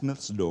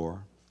blacksmith's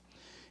door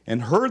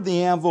and heard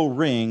the anvil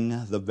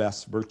ring the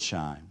vesper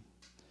chime.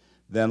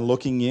 Then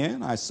looking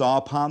in, I saw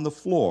upon the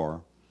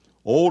floor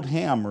old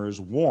hammers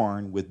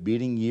worn with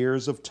beating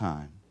years of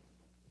time.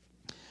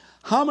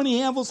 "How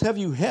many anvils have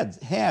you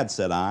had,"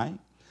 said I,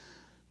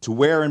 "to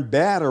wear and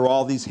batter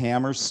all these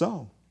hammers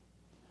so?"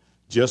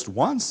 "Just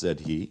one,"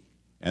 said he,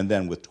 and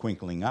then with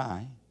twinkling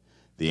eye,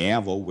 "The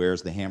anvil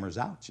wears the hammers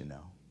out, you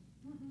know."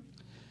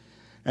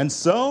 And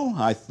so,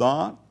 I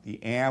thought,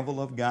 the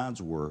anvil of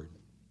God's Word.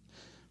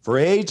 For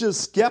ages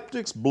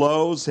skeptics'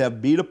 blows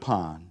have beat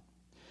upon,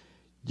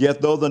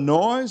 yet though the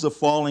noise of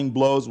falling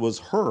blows was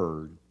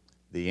heard,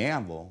 the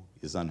anvil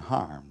is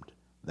unharmed,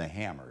 the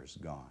hammer's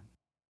gone.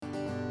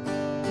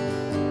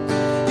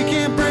 You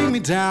can't bring me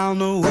down,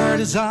 the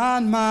word is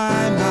on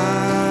my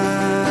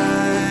mind.